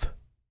bath."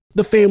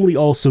 The family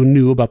also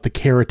knew about the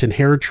keratin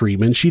hair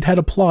treatment she'd had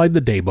applied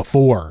the day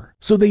before,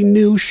 so they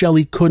knew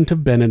Shelley couldn't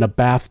have been in a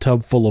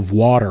bathtub full of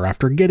water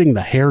after getting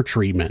the hair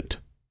treatment.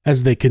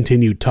 As they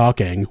continued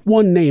talking,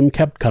 one name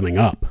kept coming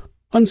up.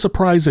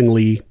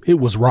 Unsurprisingly, it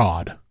was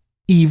Rod.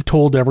 Eve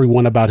told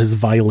everyone about his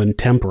violent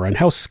temper and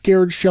how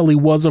scared Shelley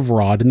was of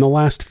Rod in the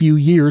last few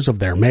years of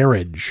their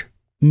marriage.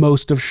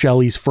 Most of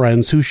Shelley's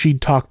friends who she'd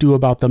talked to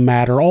about the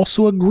matter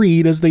also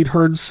agreed, as they'd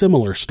heard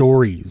similar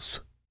stories.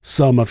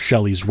 Some of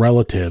Shelley's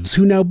relatives,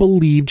 who now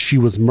believed she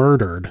was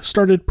murdered,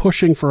 started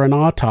pushing for an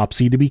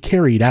autopsy to be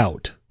carried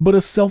out, but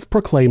a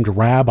self-proclaimed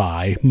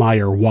rabbi,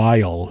 Meyer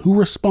Weil, who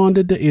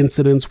responded to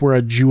incidents where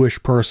a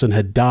Jewish person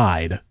had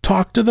died,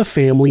 talked to the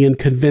family and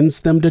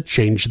convinced them to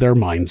change their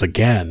minds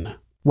again.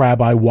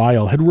 Rabbi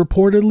Weil had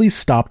reportedly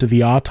stopped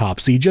the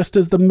autopsy just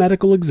as the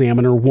medical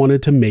examiner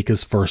wanted to make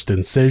his first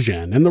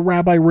incision, and the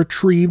rabbi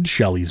retrieved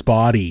Shelley's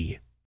body.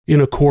 In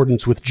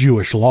accordance with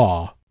Jewish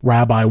law,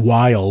 Rabbi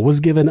Weil was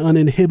given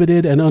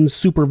uninhibited and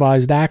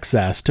unsupervised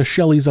access to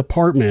Shelley's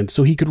apartment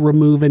so he could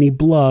remove any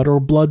blood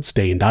or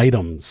blood-stained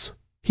items.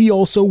 He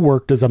also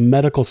worked as a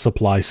medical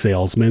supply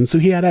salesman, so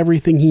he had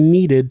everything he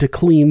needed to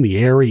clean the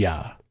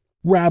area.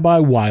 Rabbi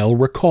Weil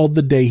recalled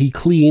the day he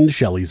cleaned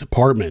Shelley's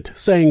apartment,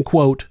 saying,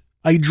 quote,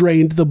 "I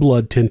drained the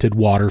blood-tinted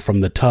water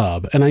from the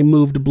tub, and I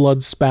moved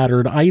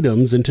blood-spattered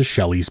items into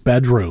Shelley's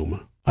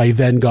bedroom. I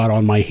then got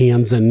on my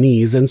hands and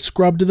knees and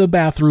scrubbed the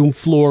bathroom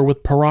floor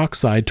with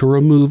peroxide to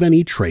remove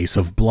any trace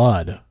of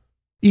blood."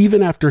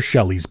 Even after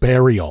Shelley's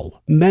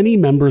burial, many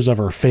members of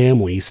her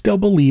family still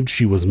believed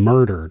she was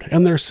murdered,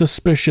 and their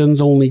suspicions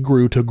only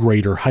grew to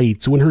greater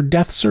heights when her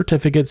death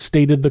certificate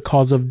stated the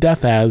cause of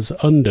death as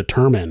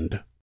undetermined.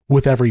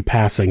 With every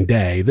passing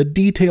day, the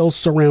details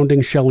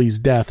surrounding Shelley's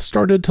death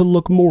started to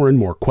look more and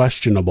more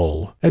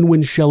questionable, and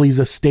when Shelley's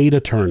estate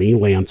attorney,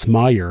 Lance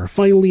Meyer,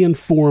 finally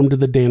informed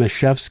the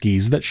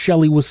Danishevskys that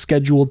Shelley was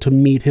scheduled to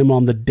meet him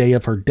on the day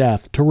of her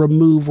death to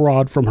remove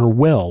Rod from her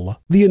will,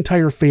 the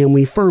entire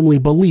family firmly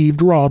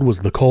believed Rod was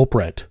the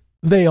culprit.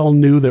 They all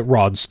knew that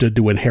Rod stood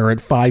to inherit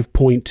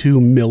 $5.2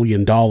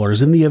 million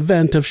in the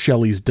event of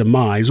Shelley's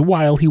demise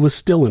while he was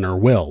still in her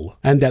will,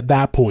 and at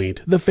that point,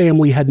 the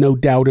family had no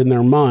doubt in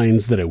their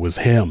minds that it was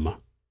him.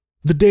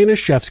 The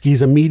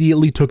Danishevskys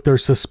immediately took their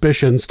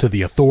suspicions to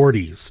the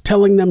authorities,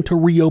 telling them to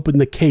reopen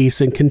the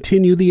case and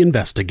continue the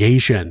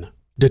investigation.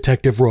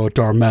 Detective Roet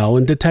Darmel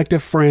and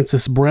Detective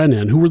Francis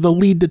Brennan, who were the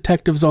lead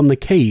detectives on the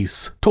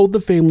case, told the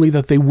family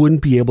that they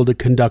wouldn't be able to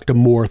conduct a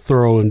more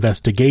thorough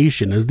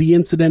investigation as the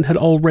incident had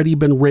already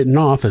been written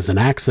off as an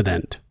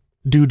accident.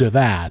 Due to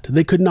that,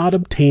 they could not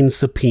obtain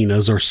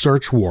subpoenas or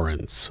search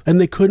warrants,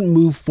 and they couldn't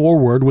move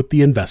forward with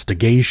the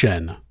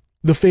investigation.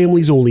 The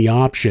family's only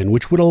option,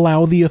 which would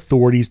allow the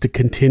authorities to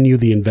continue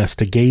the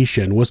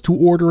investigation, was to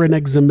order an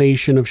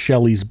exhumation of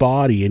Shelley's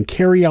body and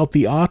carry out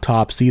the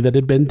autopsy that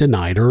had been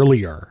denied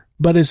earlier.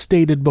 But as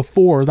stated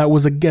before, that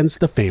was against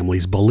the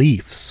family's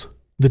beliefs.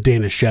 The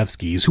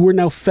Danishevskys, who were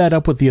now fed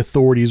up with the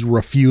authorities'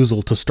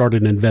 refusal to start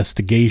an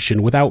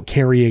investigation without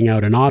carrying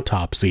out an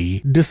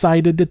autopsy,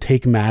 decided to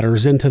take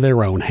matters into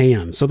their own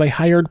hands, so they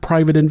hired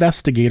private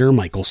investigator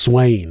Michael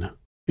Swain.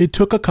 It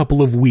took a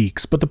couple of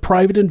weeks, but the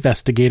private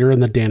investigator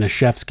and the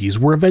Danishevskys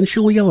were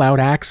eventually allowed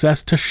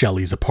access to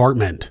Shelley's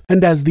apartment,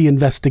 and as the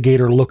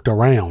investigator looked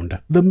around,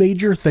 the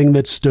major thing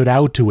that stood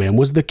out to him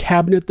was the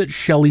cabinet that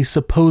Shelley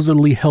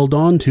supposedly held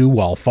onto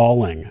while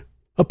falling.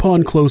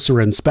 Upon closer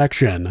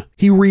inspection,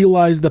 he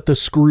realized that the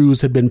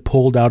screws had been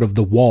pulled out of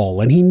the wall,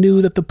 and he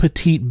knew that the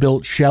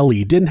petite-built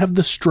Shelley didn't have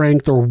the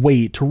strength or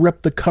weight to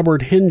rip the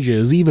cupboard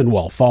hinges even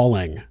while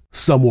falling.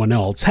 Someone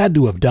else had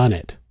to have done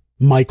it.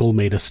 Michael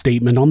made a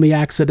statement on the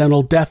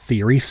accidental death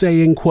theory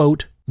saying,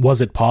 quote,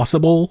 "Was it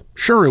possible?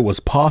 Sure, it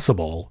was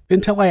possible,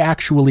 until I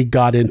actually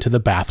got into the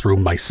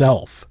bathroom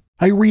myself.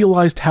 I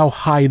realized how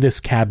high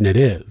this cabinet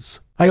is.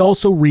 I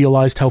also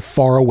realized how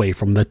far away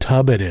from the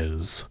tub it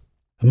is.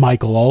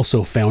 Michael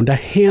also found a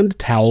hand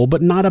towel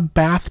but not a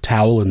bath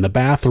towel in the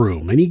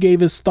bathroom, and he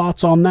gave his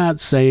thoughts on that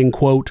saying,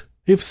 quote,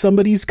 "If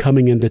somebody's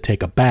coming in to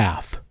take a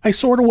bath, I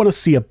sort of want to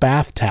see a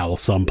bath towel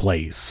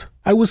someplace.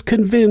 I was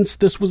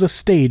convinced this was a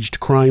staged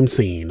crime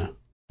scene."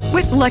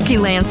 With Lucky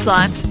Land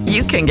Slots,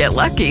 you can get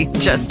lucky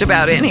just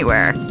about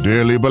anywhere.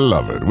 Dearly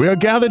beloved, we are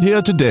gathered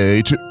here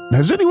today to...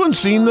 Has anyone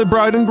seen the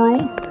bride and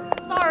groom?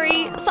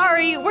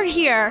 Sorry, we're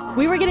here.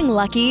 We were getting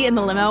lucky in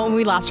the limo and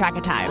we lost track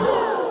of time.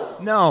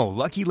 No,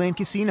 Lucky Land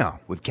Casino,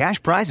 with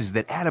cash prizes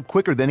that add up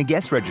quicker than a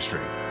guest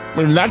registry.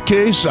 In that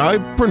case, I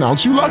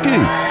pronounce you lucky.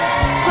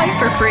 Play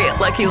for free at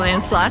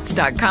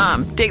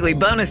LuckyLandSlots.com. Daily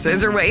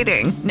bonuses are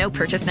waiting. No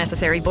purchase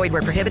necessary. Void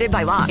where prohibited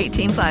by law.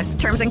 18+.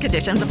 Terms and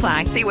conditions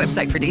apply. See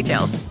website for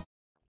details.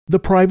 The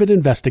private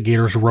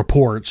investigators'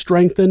 report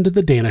strengthened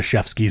the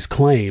Danishevsky's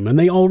claim, and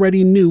they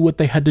already knew what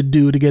they had to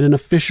do to get an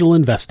official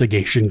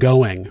investigation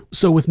going.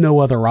 So with no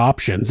other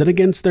options and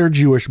against their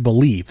Jewish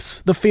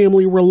beliefs, the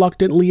family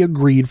reluctantly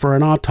agreed for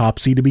an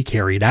autopsy to be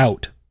carried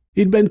out.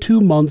 It'd been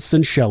 2 months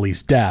since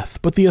Shelley's death,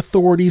 but the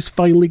authorities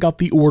finally got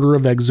the order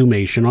of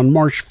exhumation on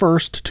March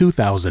 1st,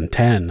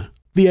 2010.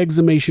 The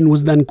exhumation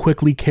was then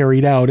quickly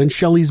carried out and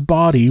Shelley's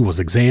body was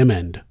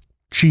examined.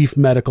 Chief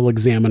Medical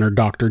Examiner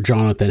Dr.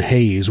 Jonathan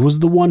Hayes was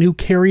the one who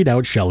carried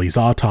out Shelley's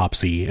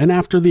autopsy, and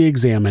after the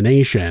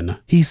examination,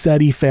 he said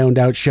he found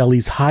out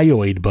Shelley's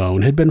hyoid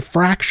bone had been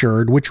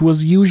fractured, which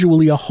was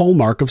usually a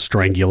hallmark of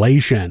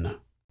strangulation.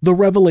 The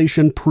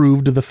revelation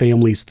proved the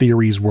family's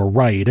theories were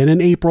right, and in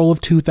April of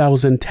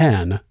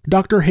 2010,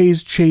 Dr.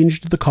 Hayes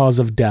changed the cause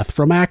of death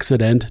from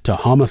accident to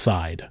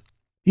homicide.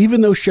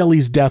 Even though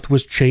Shelley's death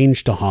was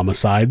changed to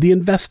homicide, the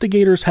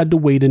investigators had to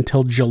wait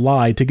until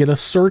July to get a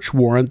search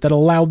warrant that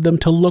allowed them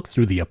to look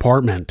through the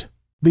apartment.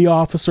 The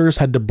officers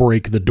had to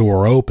break the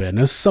door open,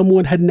 as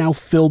someone had now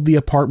filled the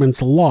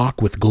apartment's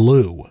lock with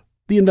glue.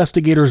 The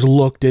investigators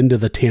looked into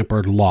the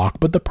tampered lock,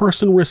 but the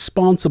person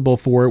responsible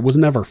for it was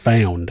never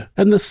found,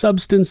 and the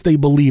substance they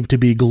believed to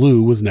be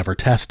glue was never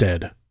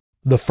tested.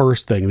 The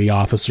first thing the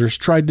officers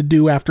tried to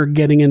do after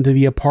getting into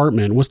the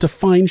apartment was to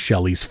find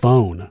Shelley's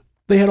phone.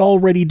 They had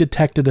already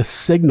detected a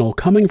signal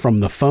coming from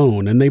the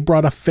phone, and they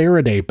brought a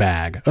Faraday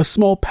bag, a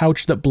small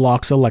pouch that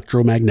blocks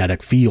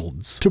electromagnetic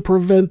fields, to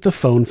prevent the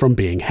phone from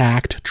being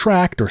hacked,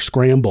 tracked, or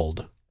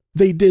scrambled.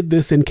 They did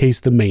this in case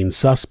the main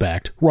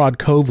suspect, Rod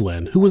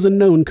Covlin, who was a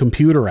known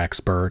computer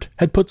expert,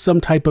 had put some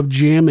type of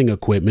jamming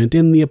equipment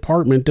in the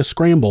apartment to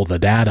scramble the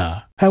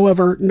data.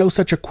 However, no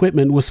such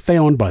equipment was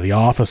found by the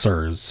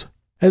officers.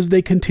 As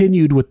they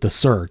continued with the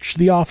search,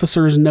 the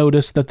officers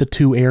noticed that the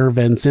 2 air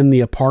vents in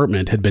the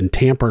apartment had been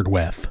tampered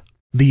with.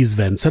 These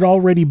vents had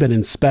already been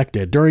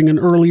inspected during an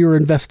earlier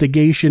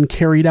investigation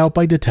carried out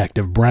by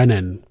Detective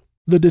Brennan.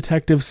 The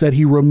detective said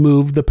he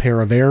removed the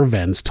pair of air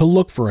vents to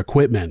look for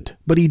equipment,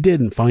 but he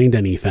didn't find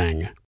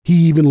anything. He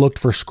even looked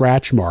for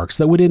scratch marks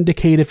that would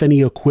indicate if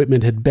any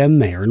equipment had been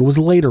there and was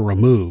later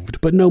removed,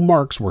 but no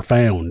marks were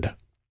found.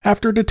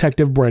 After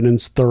Detective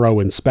Brennan's thorough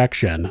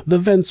inspection, the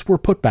vents were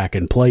put back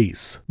in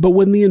place, but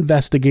when the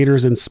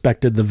investigators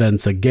inspected the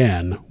vents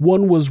again,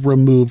 one was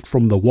removed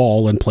from the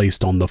wall and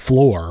placed on the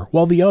floor,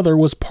 while the other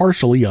was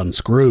partially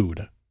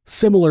unscrewed.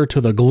 Similar to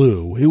the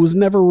glue, it was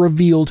never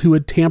revealed who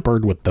had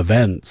tampered with the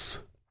vents.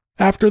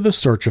 After the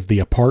search of the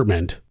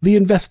apartment, the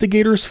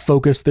investigators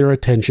focused their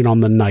attention on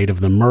the night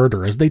of the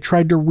murder as they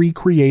tried to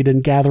recreate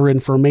and gather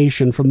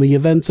information from the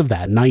events of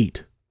that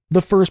night.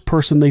 The first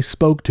person they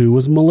spoke to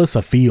was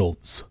Melissa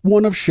Fields,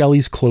 one of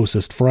Shelley's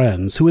closest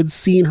friends who had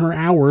seen her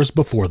hours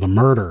before the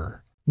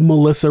murder.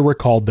 Melissa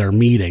recalled their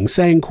meeting,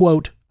 saying,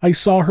 quote, "I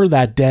saw her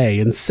that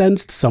day and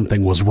sensed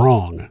something was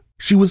wrong.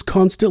 She was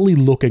constantly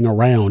looking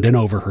around and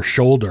over her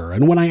shoulder,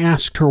 and when I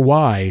asked her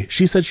why,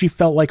 she said she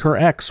felt like her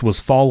ex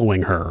was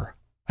following her."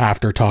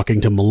 After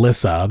talking to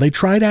Melissa, they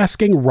tried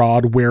asking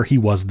Rod where he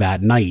was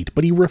that night,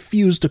 but he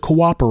refused to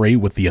cooperate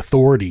with the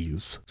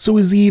authorities, so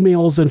his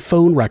emails and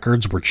phone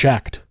records were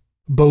checked.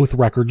 Both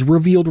records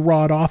revealed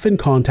Rod often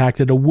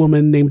contacted a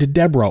woman named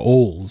Deborah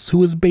Oles, who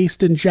was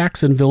based in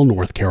Jacksonville,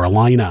 North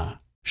Carolina.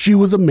 She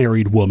was a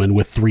married woman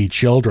with 3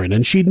 children,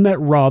 and she'd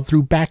met Rod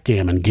through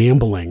backgammon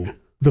gambling.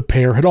 The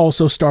pair had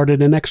also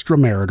started an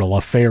extramarital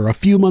affair a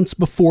few months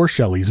before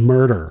Shelley's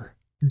murder.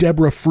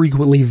 Deborah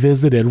frequently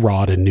visited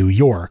Rod in New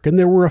York, and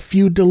there were a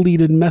few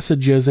deleted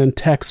messages and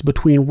texts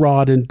between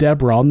Rod and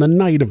Deborah on the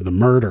night of the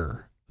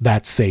murder.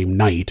 That same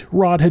night,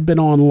 Rod had been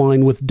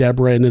online with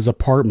Deborah in his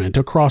apartment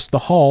across the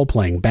hall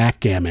playing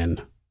backgammon.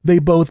 They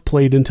both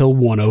played until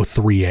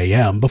 1:03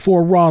 a.m.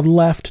 before Rod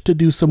left to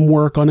do some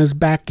work on his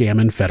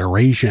backgammon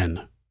federation.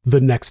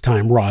 The next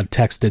time Rod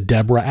texted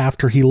Deborah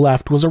after he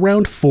left was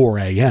around 4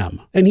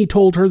 a.m., and he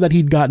told her that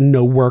he'd gotten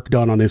no work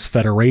done on his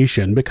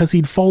federation because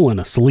he'd fallen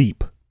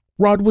asleep.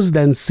 Rod was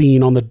then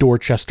seen on the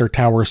Dorchester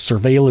Tower's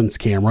surveillance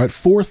camera at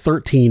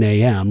 4:13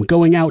 a.m.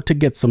 going out to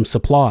get some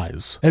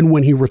supplies, and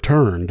when he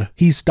returned,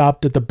 he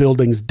stopped at the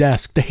building's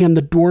desk to hand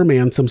the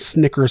doorman some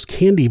Snickers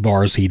candy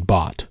bars he'd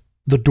bought.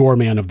 The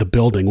doorman of the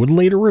building would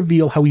later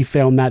reveal how he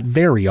found that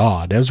very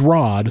odd, as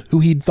Rod, who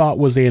he'd thought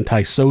was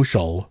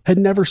antisocial, had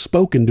never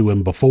spoken to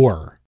him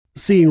before.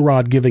 Seeing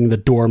Rod giving the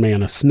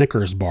doorman a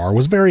Snickers bar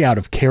was very out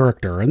of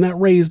character, and that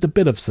raised a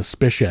bit of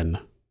suspicion.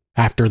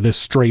 After this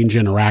strange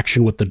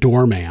interaction with the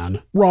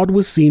doorman, Rod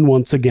was seen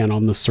once again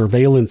on the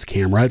surveillance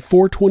camera at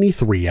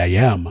 4:23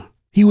 a.m.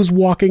 He was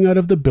walking out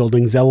of the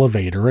building's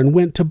elevator and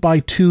went to buy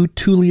 2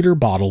 2-liter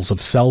bottles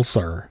of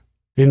seltzer.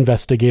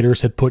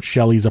 Investigators had put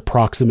Shelley's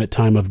approximate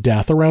time of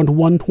death around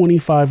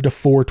 1:25 to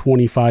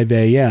 4:25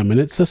 a.m., and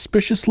it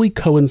suspiciously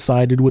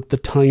coincided with the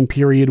time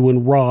period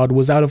when Rod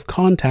was out of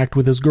contact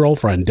with his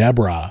girlfriend,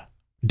 Deborah.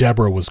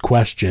 Deborah was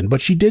questioned, but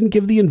she didn't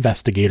give the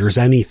investigators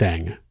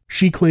anything.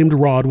 She claimed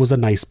Rod was a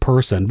nice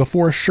person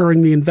before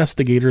assuring the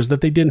investigators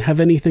that they didn't have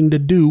anything to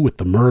do with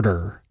the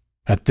murder.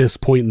 At this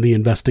point in the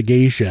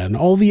investigation,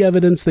 all the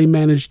evidence they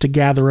managed to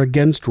gather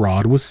against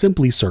Rod was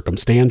simply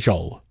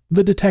circumstantial.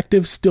 The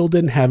detectives still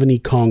didn't have any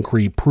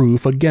concrete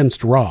proof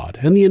against Rod,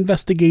 and the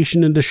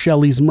investigation into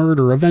Shelley's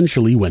murder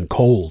eventually went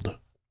cold.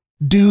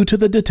 Due to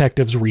the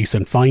detectives'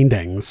 recent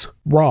findings,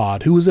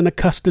 Rod, who was in a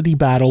custody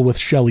battle with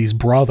Shelley's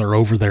brother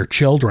over their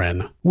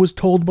children, was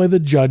told by the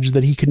judge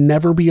that he could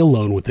never be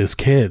alone with his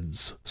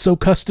kids. So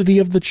custody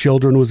of the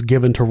children was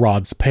given to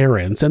Rod's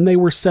parents, and they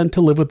were sent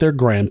to live with their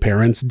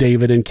grandparents,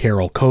 David and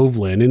Carol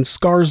Covlin, in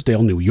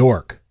Scarsdale, New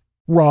York.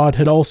 Rod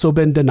had also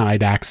been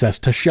denied access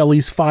to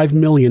Shelley's $5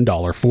 million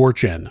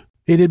fortune.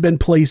 It had been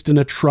placed in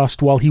a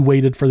trust while he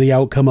waited for the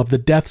outcome of the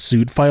death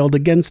suit filed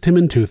against him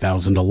in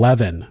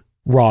 2011.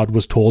 Rod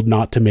was told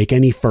not to make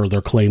any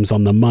further claims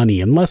on the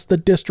money unless the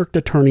district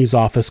attorney's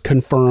office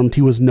confirmed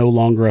he was no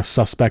longer a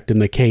suspect in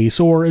the case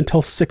or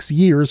until 6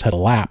 years had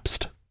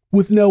elapsed.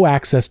 With no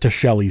access to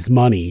Shelley's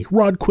money,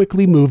 Rod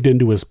quickly moved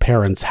into his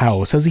parents'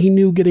 house as he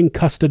knew getting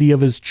custody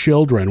of his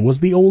children was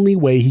the only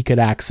way he could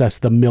access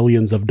the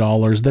millions of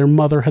dollars their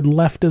mother had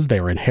left as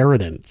their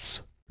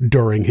inheritance.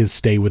 During his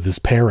stay with his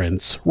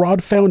parents,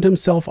 Rod found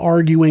himself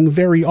arguing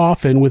very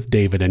often with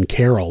David and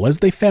Carol as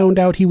they found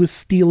out he was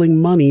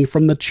stealing money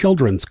from the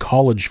children's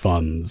college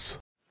funds.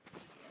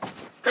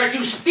 Because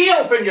you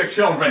steal from your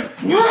children!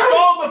 You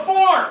stole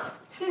before!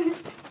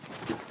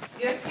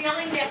 You're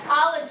stealing their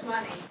college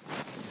money.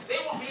 They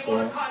won't be able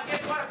to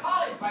get to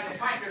college by the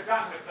time you're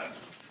done with them.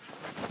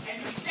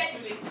 And you said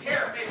you didn't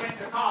care if they went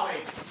to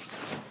college.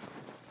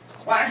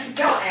 Why don't you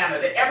tell Anna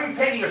that every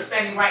penny you're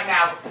spending right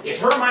now is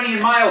her money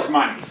and Miles'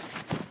 money?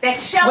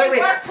 That's Shelley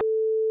Wait. worked.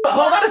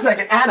 Hold on a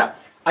second, Anna.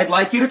 I'd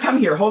like you to come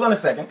here. Hold on a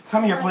second.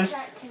 Come here, please.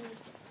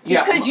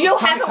 Because you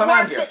haven't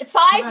worked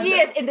 5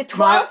 years. In the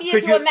 12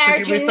 years you were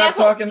married,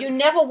 you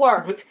never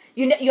worked.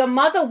 Your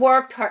mother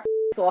worked her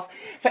off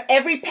for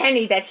every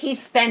penny that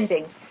he's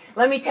spending.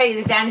 Let me tell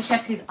you, the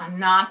Danishevskis are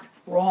not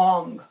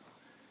wrong.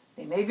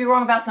 They may be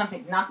wrong about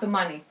something, not the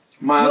money.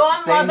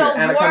 Miles, your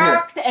mother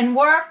worked and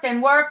worked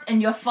and worked,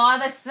 and your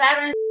father sat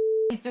on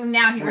his through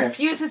now. He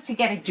refuses to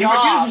get a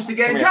job. He refuses to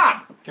get a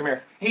job. Come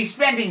here. He's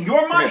spending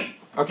your money.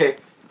 Okay.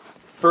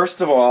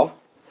 First of all,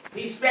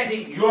 he's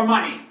spending your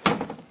money.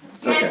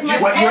 Yes,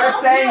 what you're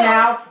saying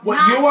now,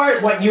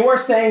 what you are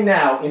saying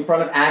now in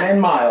front of Anna and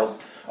Miles,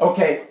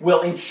 okay,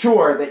 will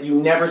ensure that you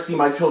never see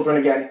my children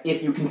again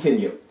if you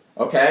continue.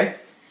 Okay?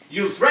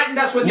 You threatened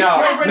us with your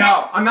children.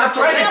 No, I'm not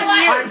threatening.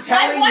 I'm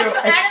telling you.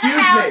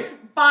 Excuse me.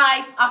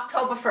 By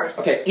October 1st.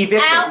 Okay,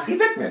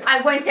 evict me.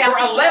 I went down for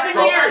 11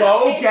 years.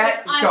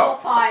 Go.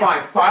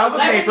 Fine. File the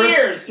papers. 11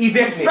 years.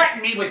 Evict me.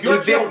 Threaten me with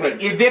your children.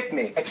 Evict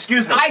me.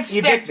 Excuse me.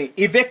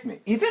 Evict me.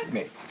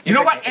 You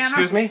know what, Anna?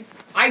 Excuse me.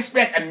 I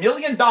spent $1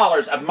 million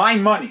of my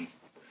money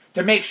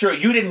to make sure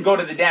you didn't go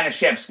to the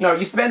Danishevskis. No,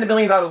 you spent $1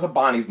 million of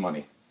Bonnie's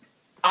money.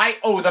 I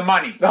owe the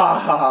money.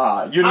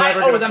 You're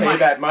never going to pay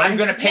that money. I'm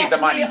going to pay the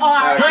money. We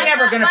are. You're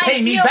never going to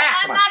pay me back.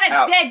 I'm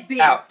not a deadbeat.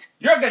 Out.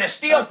 You're going to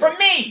steal from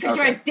me. Because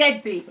you're a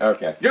deadbeat.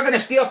 Okay. You're going to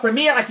steal from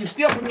me like you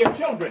steal from your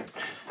children.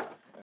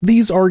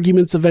 These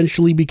arguments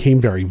eventually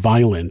became very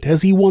violent,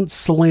 as he once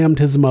slammed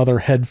his mother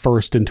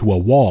headfirst into a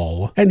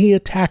wall, and he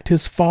attacked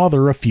his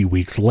father a few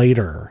weeks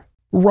later.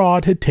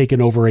 Rod had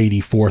taken over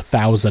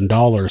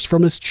 $84,000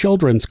 from his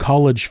children's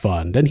college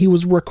fund, and he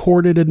was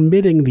recorded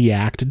admitting the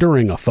act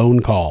during a phone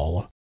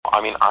call. I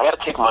mean, I had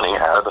to take money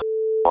out of the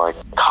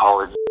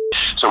college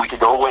so we could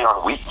go away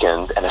on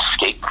weekends and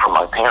escape from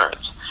my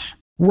parents.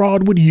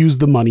 Rod would use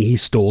the money he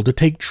stole to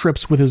take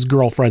trips with his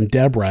girlfriend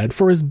Deborah and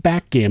for his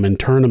backgammon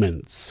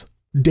tournaments.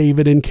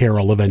 David and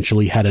Carol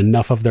eventually had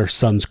enough of their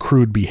son's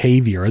crude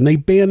behavior, and they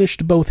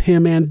banished both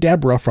him and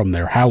Deborah from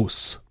their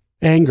house.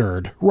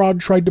 Angered,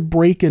 Rod tried to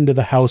break into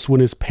the house when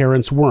his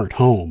parents weren't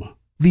home.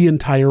 The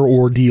entire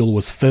ordeal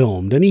was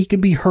filmed, and he can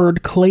be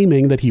heard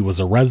claiming that he was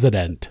a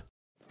resident.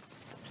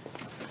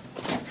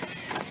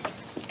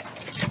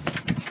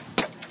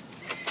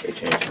 They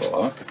changed the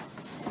lock.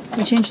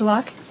 You changed the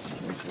lock?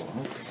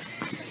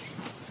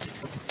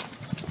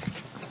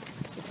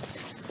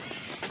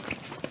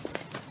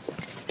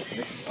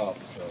 This is up,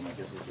 so my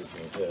guess is they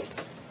changed this.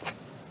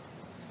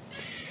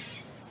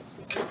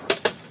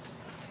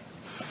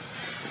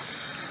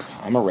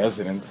 I'm a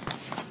resident.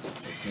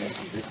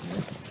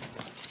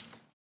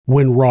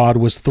 When Rod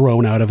was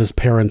thrown out of his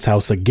parents'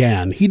 house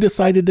again, he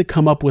decided to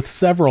come up with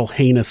several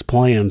heinous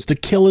plans to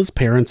kill his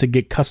parents and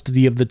get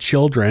custody of the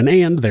children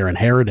and their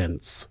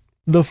inheritance.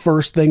 The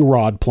first thing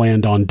Rod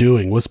planned on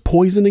doing was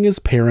poisoning his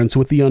parents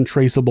with the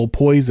untraceable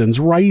poisons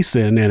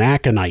ricin and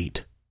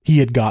aconite. He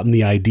had gotten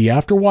the idea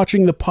after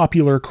watching the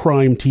popular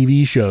crime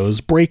TV shows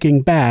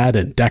Breaking Bad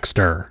and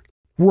Dexter.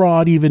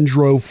 Rod even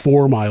drove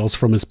 4 miles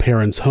from his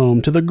parents'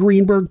 home to the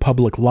Greenberg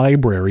Public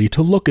Library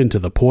to look into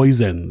the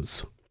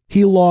poisons.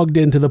 He logged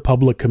into the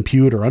public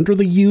computer under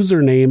the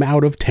username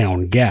Out of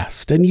Town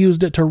Guest and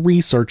used it to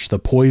research the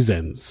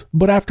poisons.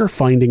 But after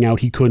finding out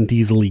he couldn't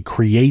easily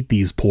create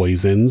these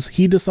poisons,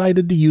 he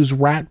decided to use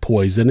rat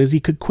poison as he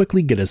could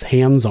quickly get his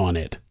hands on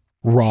it.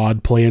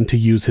 Rod planned to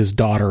use his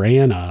daughter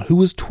Anna, who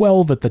was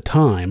 12 at the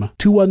time,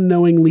 to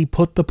unknowingly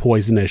put the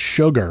poisonous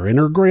sugar in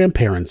her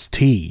grandparents'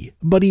 tea,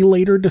 but he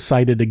later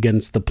decided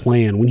against the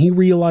plan when he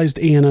realized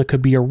Anna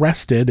could be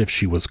arrested if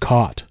she was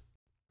caught.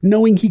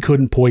 Knowing he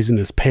couldn't poison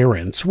his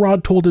parents,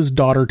 Rod told his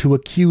daughter to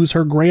accuse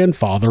her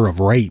grandfather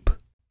of rape.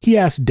 He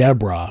asked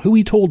Deborah, who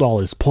he told all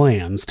his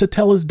plans, to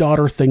tell his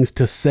daughter things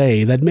to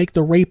say that make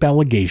the rape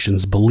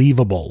allegations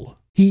believable.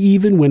 He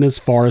even went as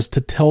far as to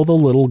tell the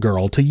little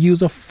girl to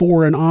use a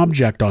foreign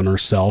object on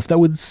herself that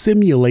would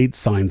simulate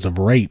signs of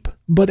rape,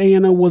 but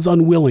Anna was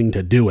unwilling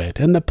to do it,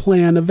 and the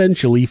plan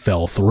eventually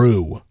fell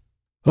through.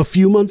 A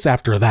few months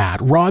after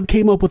that, Rod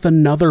came up with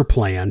another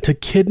plan to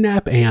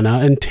kidnap Anna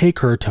and take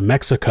her to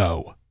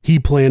Mexico. He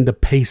planned to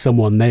pay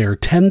someone there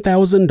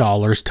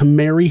 $10,000 to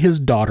marry his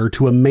daughter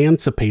to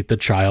emancipate the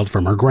child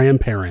from her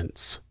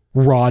grandparents.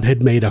 Rod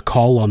had made a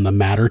call on the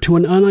matter to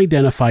an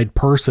unidentified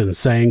person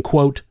saying,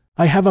 quote,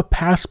 "I have a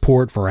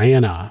passport for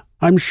Anna.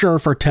 I'm sure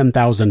for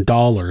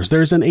 $10,000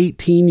 there's an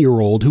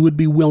 18-year-old who would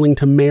be willing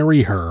to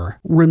marry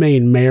her,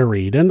 remain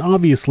married, and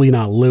obviously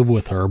not live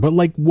with her, but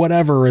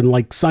whatever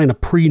and sign a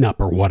prenup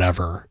or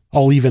whatever.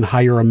 I'll even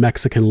hire a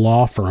Mexican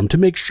law firm to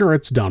make sure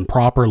it's done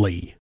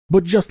properly."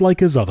 But just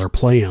like his other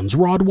plans,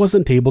 Rod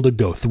wasn't able to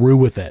go through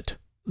with it.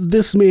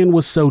 This man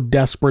was so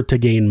desperate to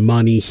gain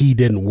money he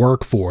didn't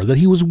work for that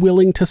he was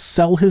willing to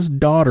sell his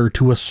daughter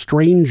to a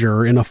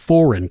stranger in a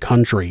foreign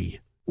country.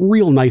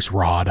 Real nice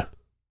Rod.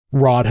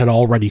 Rod had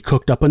already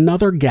cooked up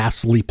another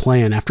ghastly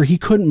plan after he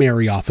couldn't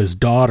marry off his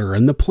daughter,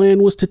 and the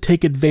plan was to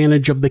take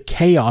advantage of the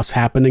chaos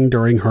happening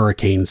during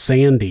Hurricane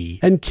Sandy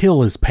and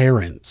kill his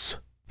parents.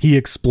 He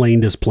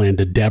explained his plan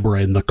to Deborah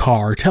in the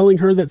car, telling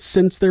her that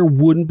since there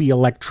wouldn't be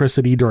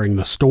electricity during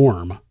the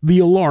storm, the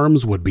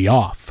alarms would be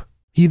off.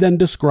 He then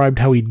described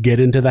how he'd get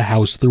into the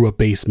house through a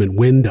basement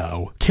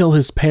window, kill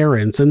his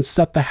parents, and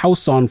set the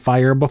house on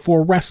fire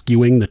before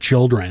rescuing the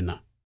children.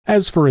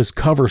 As for his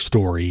cover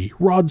story,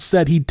 Rod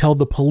said he'd tell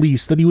the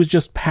police that he was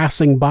just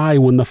passing by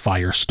when the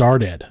fire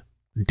started.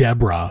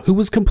 Deborah, who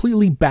was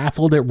completely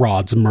baffled at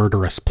Rod's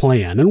murderous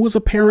plan and was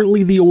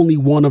apparently the only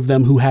one of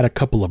them who had a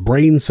couple of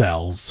brain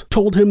cells,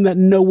 told him that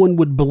no one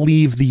would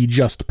believe the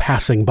just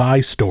passing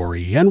by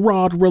story, and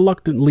Rod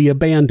reluctantly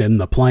abandoned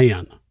the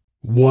plan.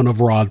 One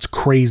of Rod's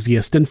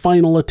craziest and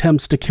final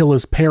attempts to kill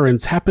his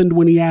parents happened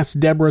when he asked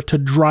Deborah to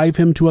drive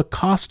him to a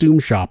costume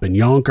shop in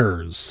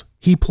Yonkers.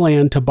 He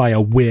planned to buy a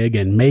wig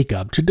and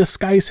makeup to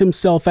disguise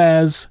himself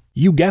as,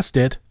 you guessed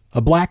it, a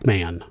black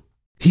man.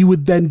 He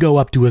would then go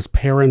up to his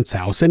parents'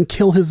 house and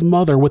kill his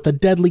mother with a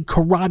deadly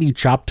karate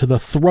chop to the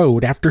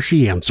throat after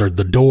she answered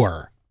the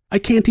door. I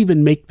can't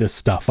even make this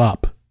stuff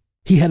up.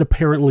 He had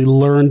apparently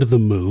learned the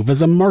move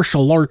as a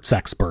martial arts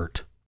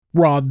expert.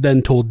 Rod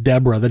then told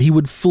Deborah that he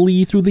would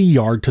flee through the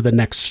yard to the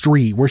next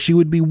street where she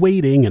would be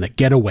waiting in a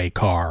getaway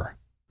car.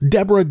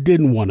 Deborah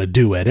didn't want to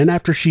do it, and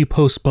after she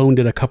postponed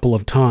it a couple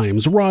of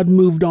times, Rod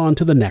moved on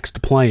to the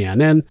next plan,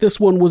 and this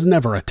one was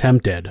never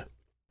attempted.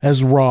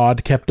 As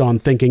Rod kept on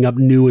thinking up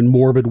new and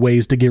morbid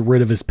ways to get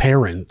rid of his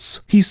parents,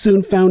 he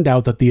soon found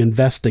out that the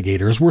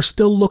investigators were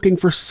still looking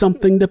for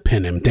something to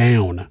pin him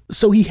down.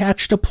 So he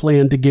hatched a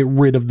plan to get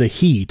rid of the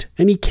heat,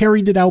 and he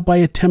carried it out by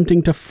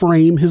attempting to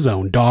frame his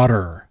own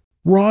daughter.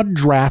 Rod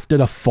drafted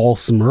a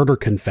false murder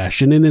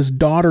confession in his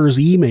daughter's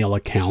email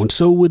account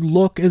so it would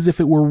look as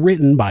if it were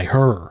written by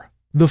her.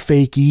 The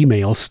fake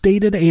email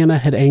stated Anna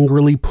had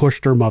angrily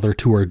pushed her mother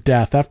to her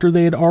death after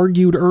they had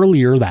argued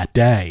earlier that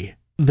day.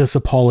 This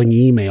appalling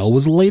email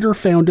was later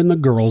found in the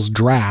girl's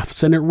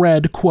drafts, and it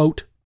read,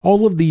 quote,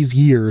 "All of these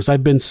years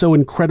I've been so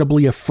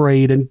incredibly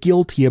afraid and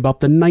guilty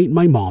about the night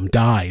my mom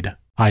died.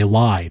 I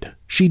lied.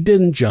 She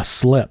didn't just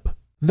slip.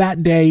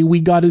 That day we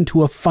got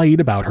into a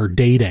fight about her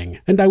dating,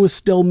 and I was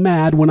still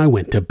mad when I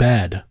went to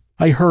bed.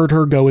 I heard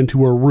her go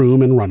into her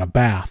room and run a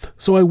bath,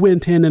 so I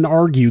went in and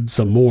argued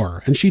some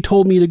more, and she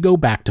told me to go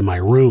back to my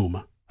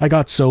room. I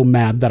got so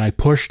mad that I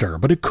pushed her,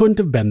 but it couldn't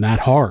have been that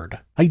hard.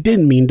 I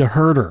didn't mean to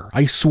hurt her,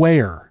 I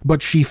swear,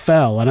 but she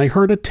fell and I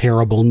heard a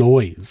terrible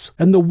noise,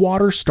 and the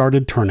water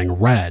started turning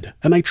red,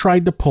 and I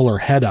tried to pull her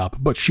head up,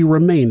 but she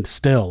remained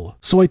still.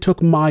 So I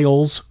took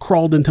Miles,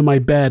 crawled into my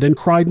bed, and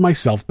cried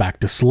myself back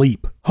to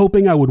sleep,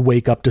 hoping I would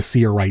wake up to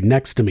see her right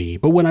next to me,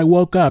 but when I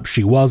woke up,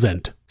 she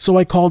wasn't. So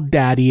I called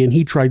Daddy and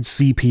he tried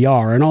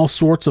CPR and all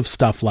sorts of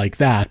stuff like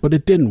that, but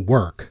it didn't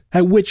work,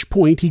 at which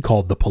point he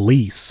called the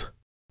police.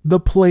 The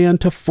plan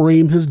to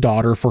frame his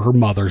daughter for her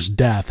mother's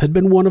death had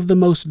been one of the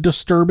most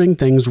disturbing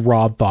things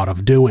Rod thought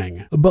of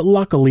doing, but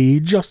luckily,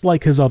 just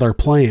like his other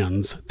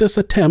plans, this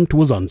attempt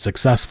was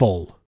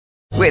unsuccessful.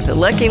 With the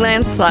Lucky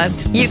Land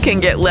Slots, you can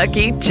get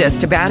lucky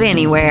just about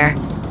anywhere.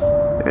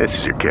 This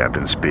is your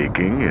captain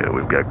speaking.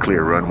 We've got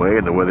clear runway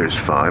and the weather's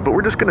fine, but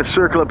we're just going to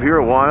circle up here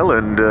a while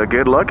and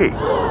get lucky.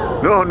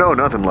 No,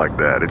 nothing like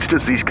that. It's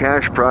just these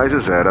cash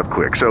prizes add up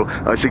quick. So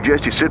I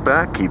suggest you sit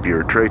back, keep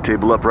your tray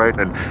table upright,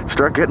 and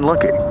start getting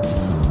lucky.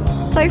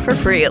 Play for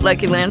free at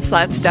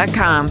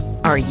LuckyLandSlots.com.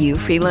 Are you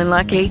feeling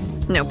lucky?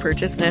 No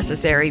purchase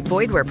necessary.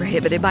 Void where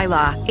prohibited by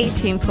law.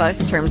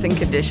 18+ terms and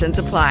conditions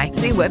apply.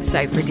 See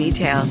website for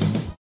details.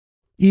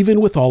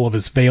 Even with all of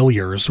his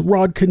failures,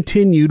 Rod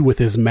continued with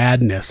his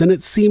madness, and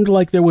it seemed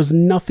like there was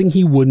nothing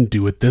he wouldn't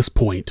do at this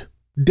point.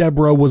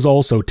 Deborah was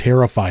also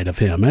terrified of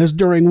him, as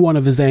during one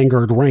of his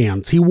angered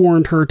rants, he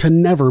warned her to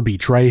never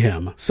betray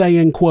him,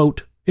 saying,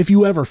 quote, "If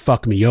you ever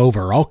fuck me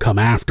over, I'll come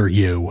after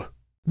you."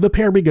 The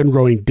pair began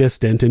growing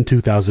distant in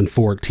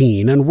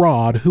 2014, and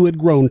Rod, who had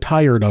grown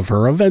tired of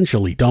her,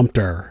 eventually dumped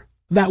her.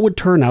 That would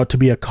turn out to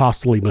be a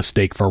costly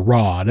mistake for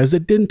Rod, as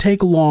it didn't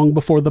take long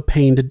before the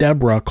pained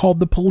Deborah called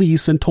the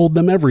police and told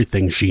them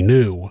everything she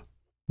knew.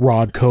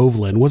 Rod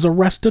Covlin was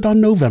arrested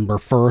on November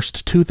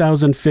 1st,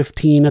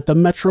 2015 at the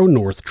Metro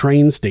North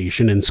train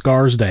station in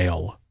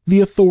Scarsdale. The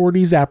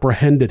authorities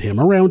apprehended him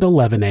around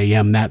 11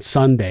 a.m. that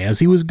Sunday as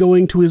he was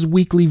going to his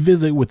weekly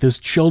visit with his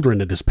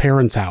children at his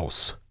parents'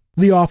 house.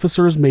 The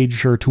officers made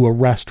sure to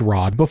arrest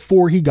Rod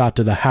before he got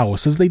to the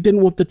house, as they didn't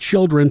want the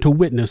children to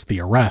witness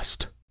the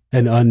arrest.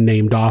 An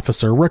unnamed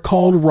officer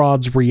recalled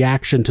Rod's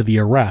reaction to the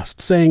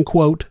arrest, saying,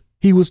 quote,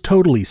 "He was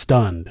totally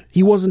stunned.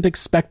 He wasn't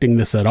expecting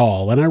this at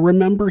all, and I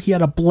remember he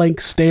had a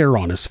blank stare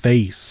on his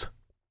face."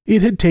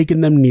 It had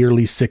taken them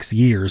nearly 6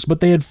 years,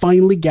 but they had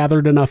finally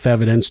gathered enough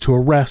evidence to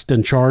arrest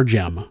and charge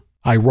him.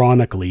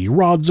 Ironically,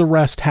 Rod's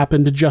arrest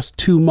happened just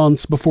 2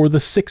 months before the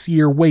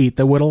 6-year wait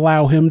that would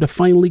allow him to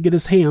finally get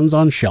his hands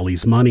on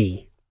Shelley's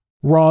money.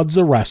 Rod's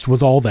arrest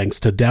was all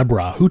thanks to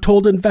Deborah, who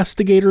told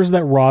investigators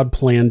that Rod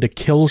planned to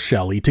kill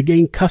Shelley to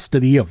gain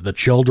custody of the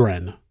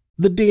children.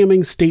 The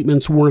damning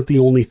statements weren't the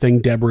only thing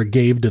Deborah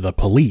gave to the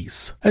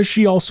police, as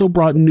she also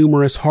brought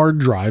numerous hard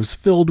drives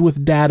filled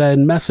with data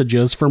and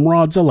messages from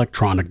Rod's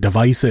electronic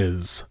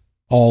devices.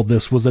 All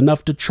this was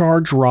enough to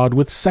charge Rod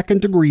with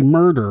second-degree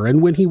murder,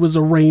 and when he was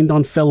arraigned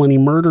on felony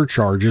murder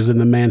charges in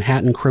the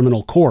Manhattan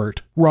Criminal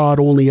Court, Rod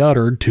only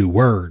uttered 2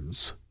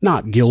 words: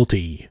 "Not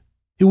guilty."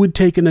 It would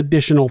take an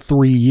additional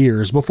 3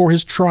 years before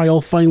his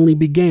trial finally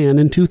began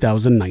in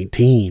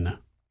 2019.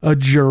 A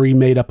jury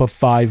made up of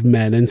 5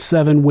 men and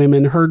 7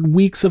 women heard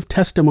weeks of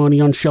testimony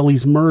on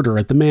Shelley's murder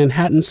at the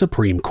Manhattan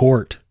Supreme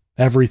Court.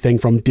 Everything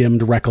from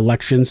dimmed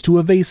recollections to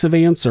evasive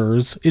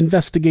answers,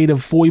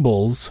 investigative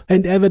foibles,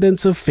 and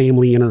evidence of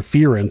family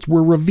interference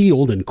were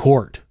revealed in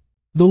court.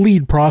 The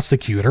lead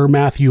prosecutor,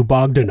 Matthew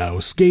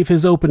Bogdanos, gave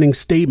his opening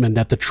statement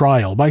at the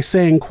trial by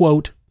saying,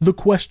 quote, "The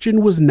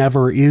question was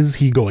never, is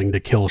he going to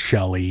kill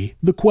Shelley?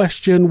 The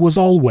question was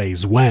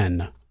always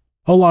when."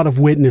 A lot of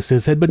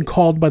witnesses had been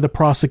called by the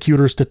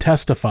prosecutors to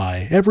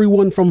testify,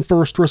 everyone from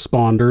first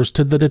responders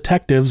to the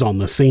detectives on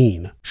the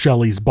scene.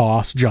 Shelley's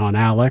boss, John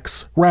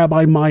Alex,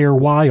 Rabbi Meyer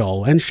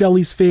Weil, and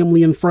Shelley's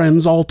family and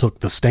friends all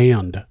took the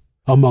stand.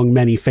 Among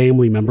many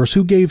family members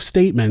who gave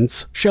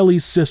statements,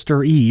 Shelley's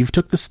sister Eve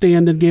took the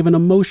stand and gave an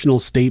emotional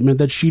statement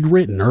that she'd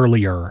written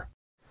earlier.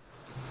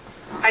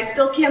 "I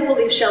still can't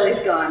believe Shelley's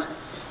gone.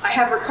 I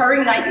have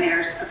recurring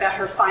nightmares about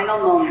her final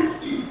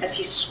moments as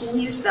he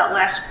squeezed that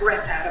last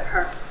breath out of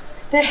her.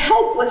 The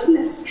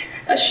helplessness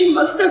that she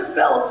must have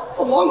felt,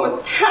 along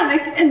with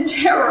panic and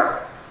terror,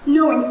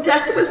 knowing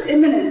death was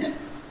imminent,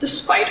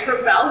 despite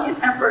her valiant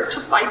effort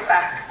to fight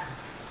back.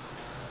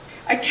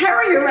 I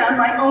carry around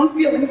my own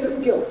feelings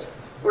of guilt,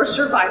 or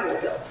survival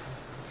guilt.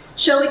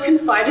 Shelley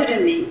confided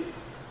in me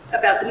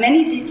about the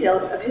many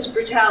details of his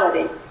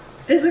brutality,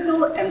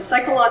 physical and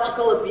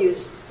psychological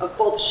abuse of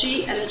both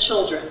she and the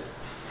children.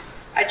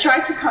 I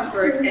tried to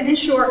comfort and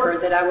assure her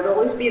that I would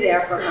always be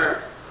there for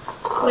her.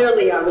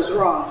 Clearly, I was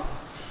wrong.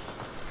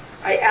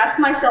 I asked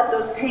myself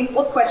those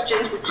painful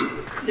questions which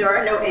there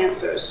are no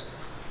answers.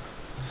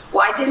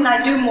 Why didn't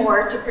I do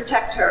more to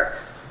protect her?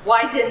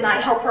 Why didn't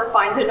I help her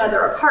find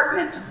another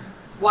apartment?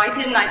 Why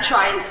didn't I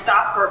try and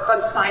stop her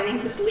from signing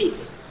his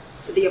lease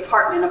to the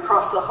apartment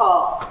across the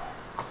hall?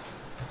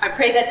 I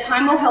pray that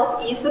time will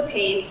help ease the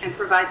pain and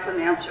provide some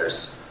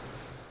answers."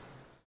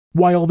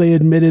 While they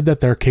admitted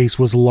that their case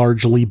was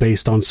largely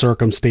based on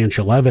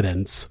circumstantial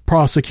evidence,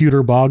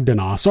 prosecutor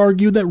Bogdanos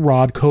argued that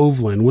Rod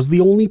Covlin was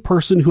the only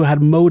person who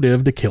had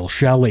motive to kill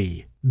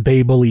Shelley.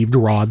 They believed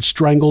Rod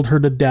strangled her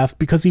to death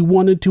because he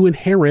wanted to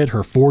inherit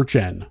her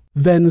fortune,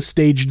 then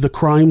staged the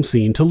crime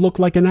scene to look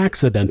like an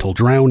accidental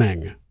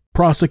drowning.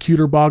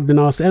 Prosecutor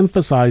Bogdanos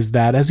emphasized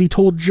that as he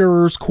told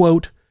jurors,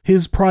 quote,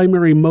 his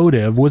primary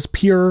motive was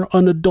pure,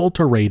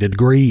 unadulterated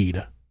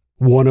greed.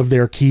 One of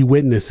their key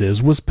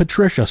witnesses was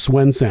Patricia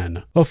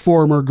Swenson, a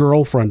former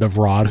girlfriend of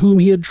Rod whom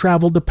he had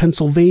traveled to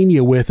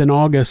Pennsylvania with in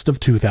August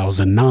of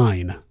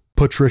 2009.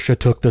 Patricia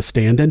took the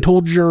stand and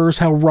told jurors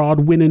how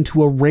Rod went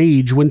into a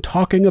rage when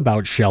talking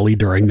about Shelley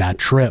during that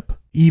trip,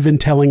 even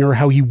telling her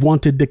how he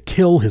wanted to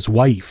kill his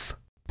wife.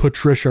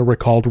 Patricia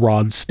recalled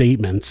Rod's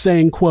statement,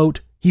 saying,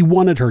 quote, he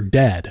wanted her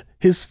dead.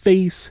 His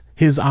face,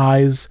 his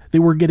eyes, they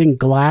were getting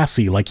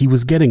glassy like he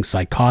was getting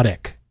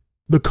psychotic.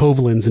 The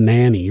Covlin's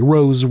nanny,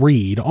 Rose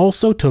Reed,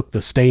 also took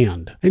the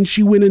stand, and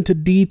she went into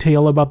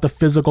detail about the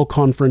physical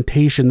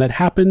confrontation that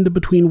happened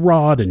between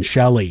Rod and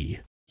Shelley.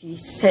 She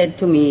said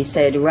to me,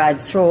 Rod,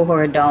 throw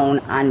her down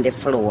on the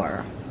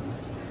floor.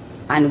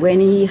 And when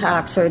he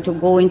asked her to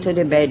go into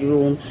the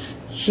bedroom,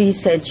 she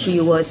said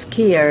she was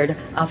scared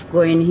of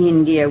going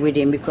in there with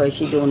him because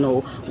she don't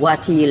know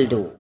what he'll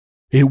do.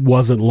 It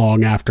wasn't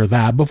long after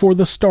that before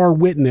the star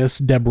witness,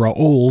 Deborah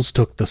Oles,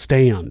 took the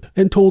stand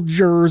and told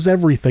jurors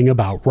everything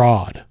about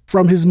Rod,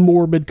 from his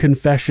morbid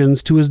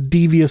confessions to his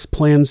devious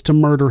plans to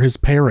murder his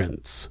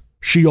parents.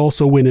 She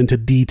also went into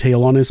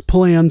detail on his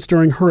plans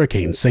during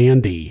Hurricane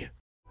Sandy.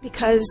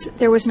 Because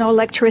there was no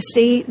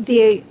electricity,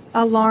 the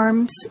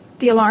alarm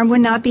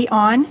would not be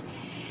on.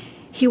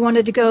 He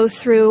wanted to go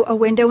through a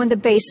window in the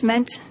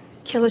basement,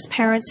 kill his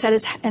parents, set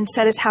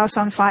his house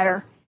on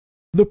fire.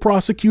 The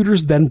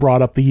prosecutors then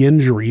brought up the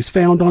injuries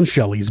found on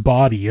Shelley's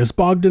body as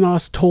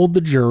Bogdanos told the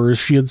jurors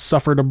she had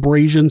suffered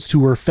abrasions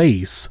to her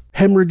face,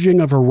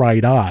 hemorrhaging of her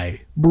right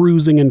eye,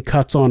 bruising and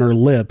cuts on her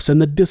lips, and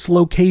the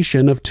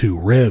dislocation of 2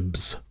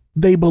 ribs.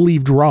 They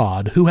believed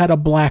Rod, who had a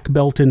black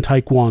belt in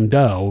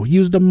Taekwondo,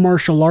 used a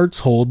martial arts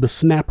hold to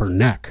snap her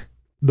neck.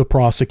 The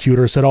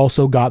prosecutors had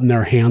also gotten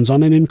their hands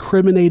on an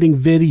incriminating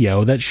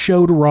video that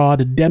showed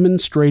Rod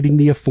demonstrating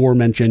the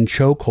aforementioned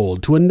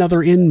chokehold to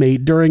another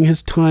inmate during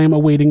his time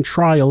awaiting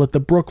trial at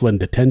the Brooklyn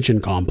Detention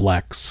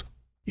Complex.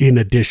 In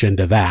addition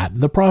to that,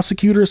 the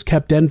prosecutors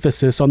kept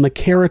emphasis on the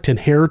keratin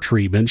hair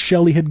treatment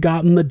Shelley had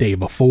gotten the day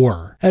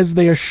before, as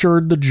they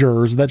assured the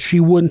jurors that she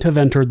wouldn't have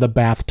entered the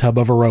bathtub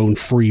of her own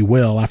free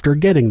will after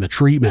getting the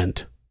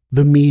treatment.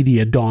 The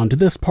media donned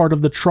this part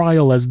of the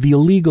trial as the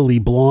illegally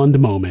blonde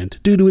moment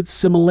due to its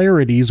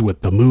similarities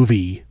with the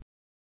movie.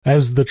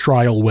 As the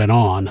trial went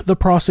on, the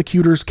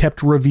prosecutors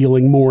kept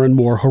revealing more and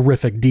more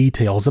horrific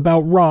details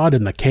about Rod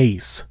and the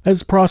case,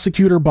 as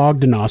Prosecutor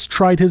Bogdanos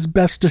tried his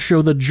best to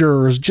show the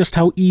jurors just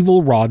how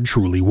evil Rod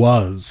truly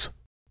was.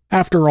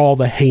 After all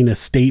the heinous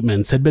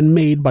statements had been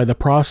made by the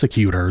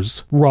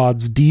prosecutors,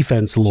 Rod's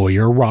defense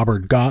lawyer,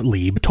 Robert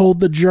Gottlieb, told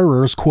the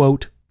jurors,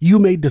 quote, you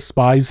may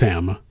despise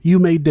him, you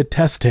may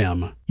detest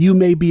him, you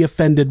may be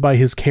offended by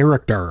his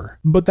character,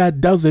 but that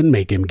doesn't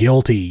make him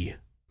guilty.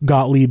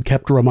 Gottlieb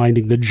kept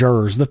reminding the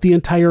jurors that the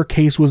entire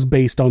case was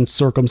based on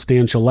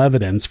circumstantial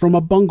evidence from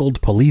a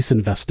bungled police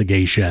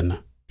investigation.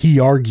 He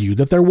argued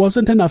that there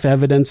wasn't enough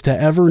evidence to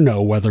ever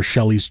know whether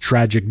Shelley's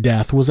tragic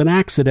death was an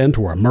accident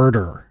or a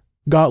murder.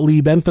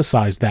 Gottlieb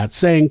emphasized that,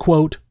 saying,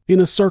 quote, in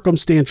a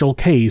circumstantial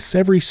case,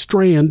 every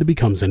strand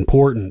becomes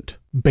important.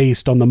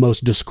 Based on the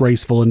most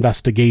disgraceful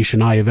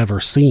investigation I have ever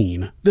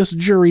seen, this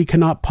jury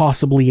cannot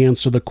possibly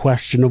answer the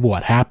question of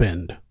what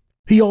happened.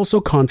 He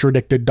also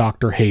contradicted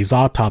Dr. Hayes'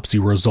 autopsy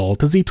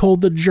result as he told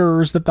the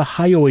jurors that the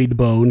hyoid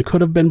bone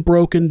could have been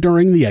broken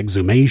during the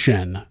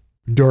exhumation.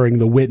 During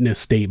the witness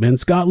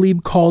statements,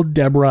 Gottlieb called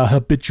Deborah a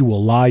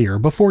habitual liar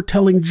before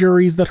telling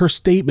juries that her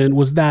statement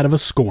was that of a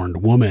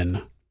scorned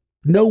woman.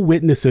 No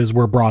witnesses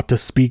were brought to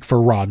speak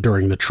for Rod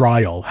during the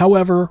trial.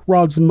 However,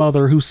 Rod's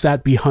mother, who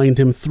sat behind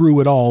him through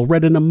it all,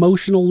 read an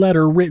emotional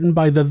letter written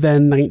by the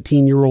then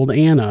 19-year-old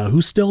Anna,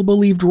 who still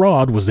believed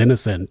Rod was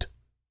innocent.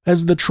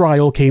 As the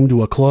trial came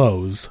to a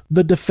close,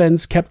 the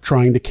defense kept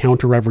trying to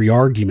counter every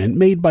argument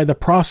made by the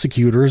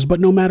prosecutors, but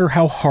no matter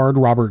how hard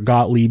Robert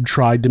Gottlieb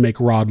tried to make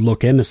Rod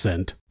look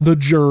innocent, the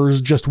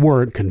jurors just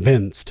weren't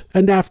convinced,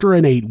 and after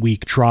an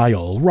 8-week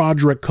trial,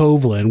 Roderick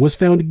Covlin was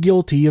found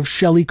guilty of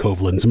Shelley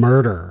Covlin's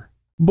murder.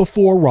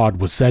 Before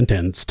Rod was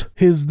sentenced,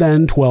 his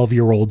then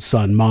 12-year-old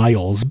son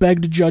Miles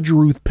begged Judge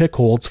Ruth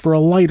Pickholtz for a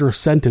lighter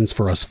sentence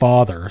for his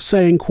father,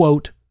 saying,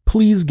 quote,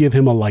 please give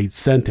him a light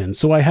sentence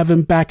so I have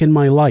him back in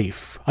my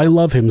life. I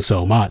love him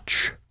so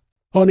much.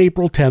 On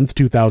April 10,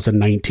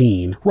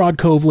 2019, Rod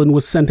Covlin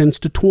was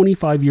sentenced to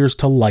 25 years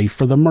to life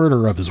for the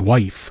murder of his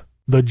wife.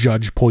 The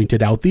judge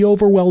pointed out the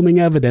overwhelming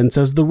evidence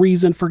as the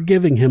reason for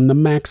giving him the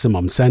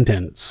maximum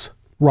sentence.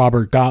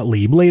 Robert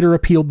Gottlieb later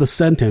appealed the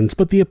sentence,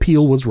 but the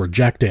appeal was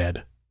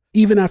rejected.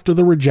 Even after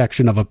the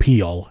rejection of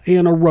appeal,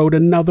 Anna wrote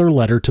another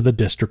letter to the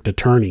district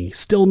attorney,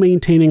 still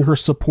maintaining her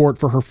support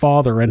for her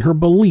father and her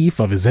belief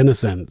of his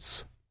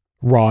innocence.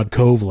 Rod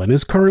Covlin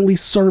is currently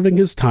serving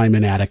his time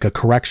in Attica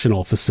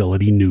Correctional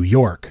Facility, New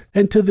York,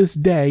 and to this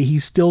day he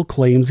still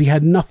claims he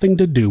had nothing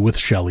to do with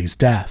Shelley's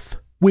death.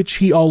 which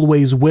he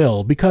always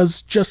will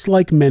because, just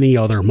like many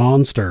other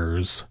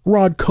monsters,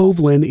 Rod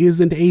Covlin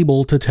isn't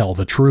able to tell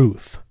the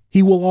truth.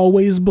 He will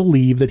always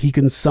believe that he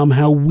can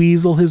somehow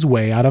weasel his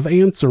way out of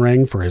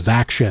answering for his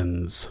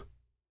actions.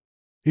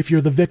 If you're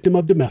the victim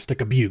of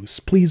domestic abuse,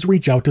 please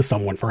reach out to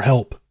someone for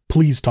help.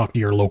 Please talk to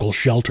your local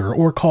shelter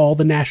or call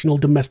the National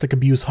Domestic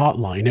Abuse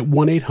Hotline at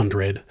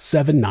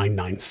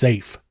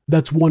 1-800-799-SAFE.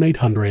 That's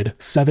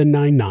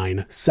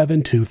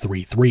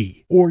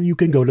 1-800-799-7233. Or you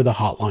can go to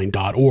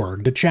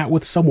thehotline.org to chat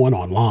with someone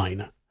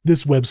online.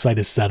 This website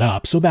is set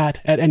up so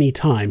that, at any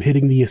time,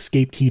 hitting the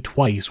escape key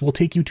twice will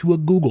take you to a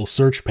Google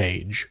search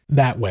page.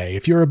 That way,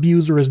 if your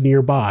abuser is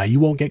nearby, you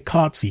won't get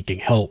caught seeking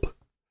help.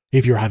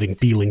 If you're having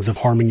feelings of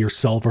harming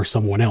yourself or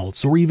someone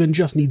else, or even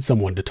just need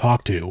someone to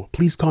talk to,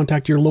 please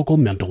contact your local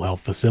mental health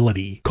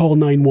facility. Call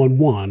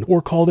 911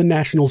 or call the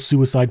National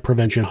Suicide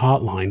Prevention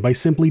Hotline by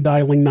simply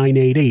dialing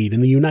 988 in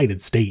the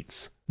United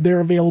States. They're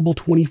available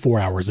 24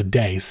 hours a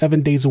day,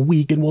 7 days a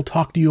week, and will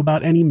talk to you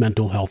about any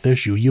mental health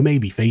issue you may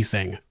be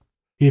facing.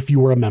 If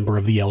you are a member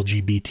of the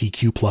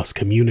LGBTQ+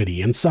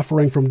 community and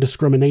suffering from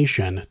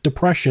discrimination,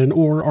 depression,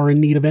 or are in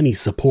need of any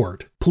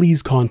support,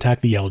 please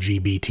contact the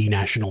LGBT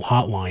National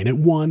Hotline at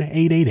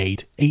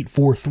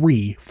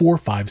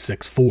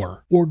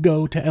 1-888-843-4564 or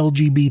go to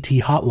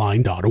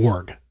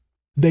lgbthotline.org.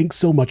 Thanks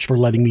so much for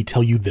letting me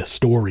tell you this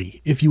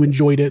story. If you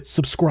enjoyed it,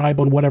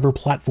 subscribe on whatever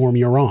platform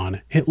you're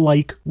on, hit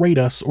like, rate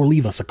us, or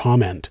leave us a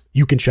comment.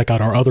 You can check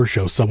out our other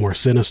show, Somewhere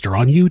Sinister,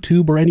 on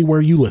YouTube or anywhere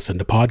you listen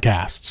to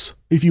podcasts.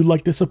 If you'd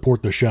like to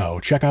support the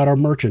show, check out our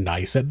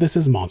merchandise at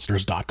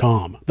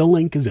thisismonsters.com. The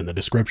link is in the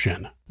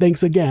description.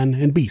 Thanks again,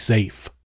 and be safe.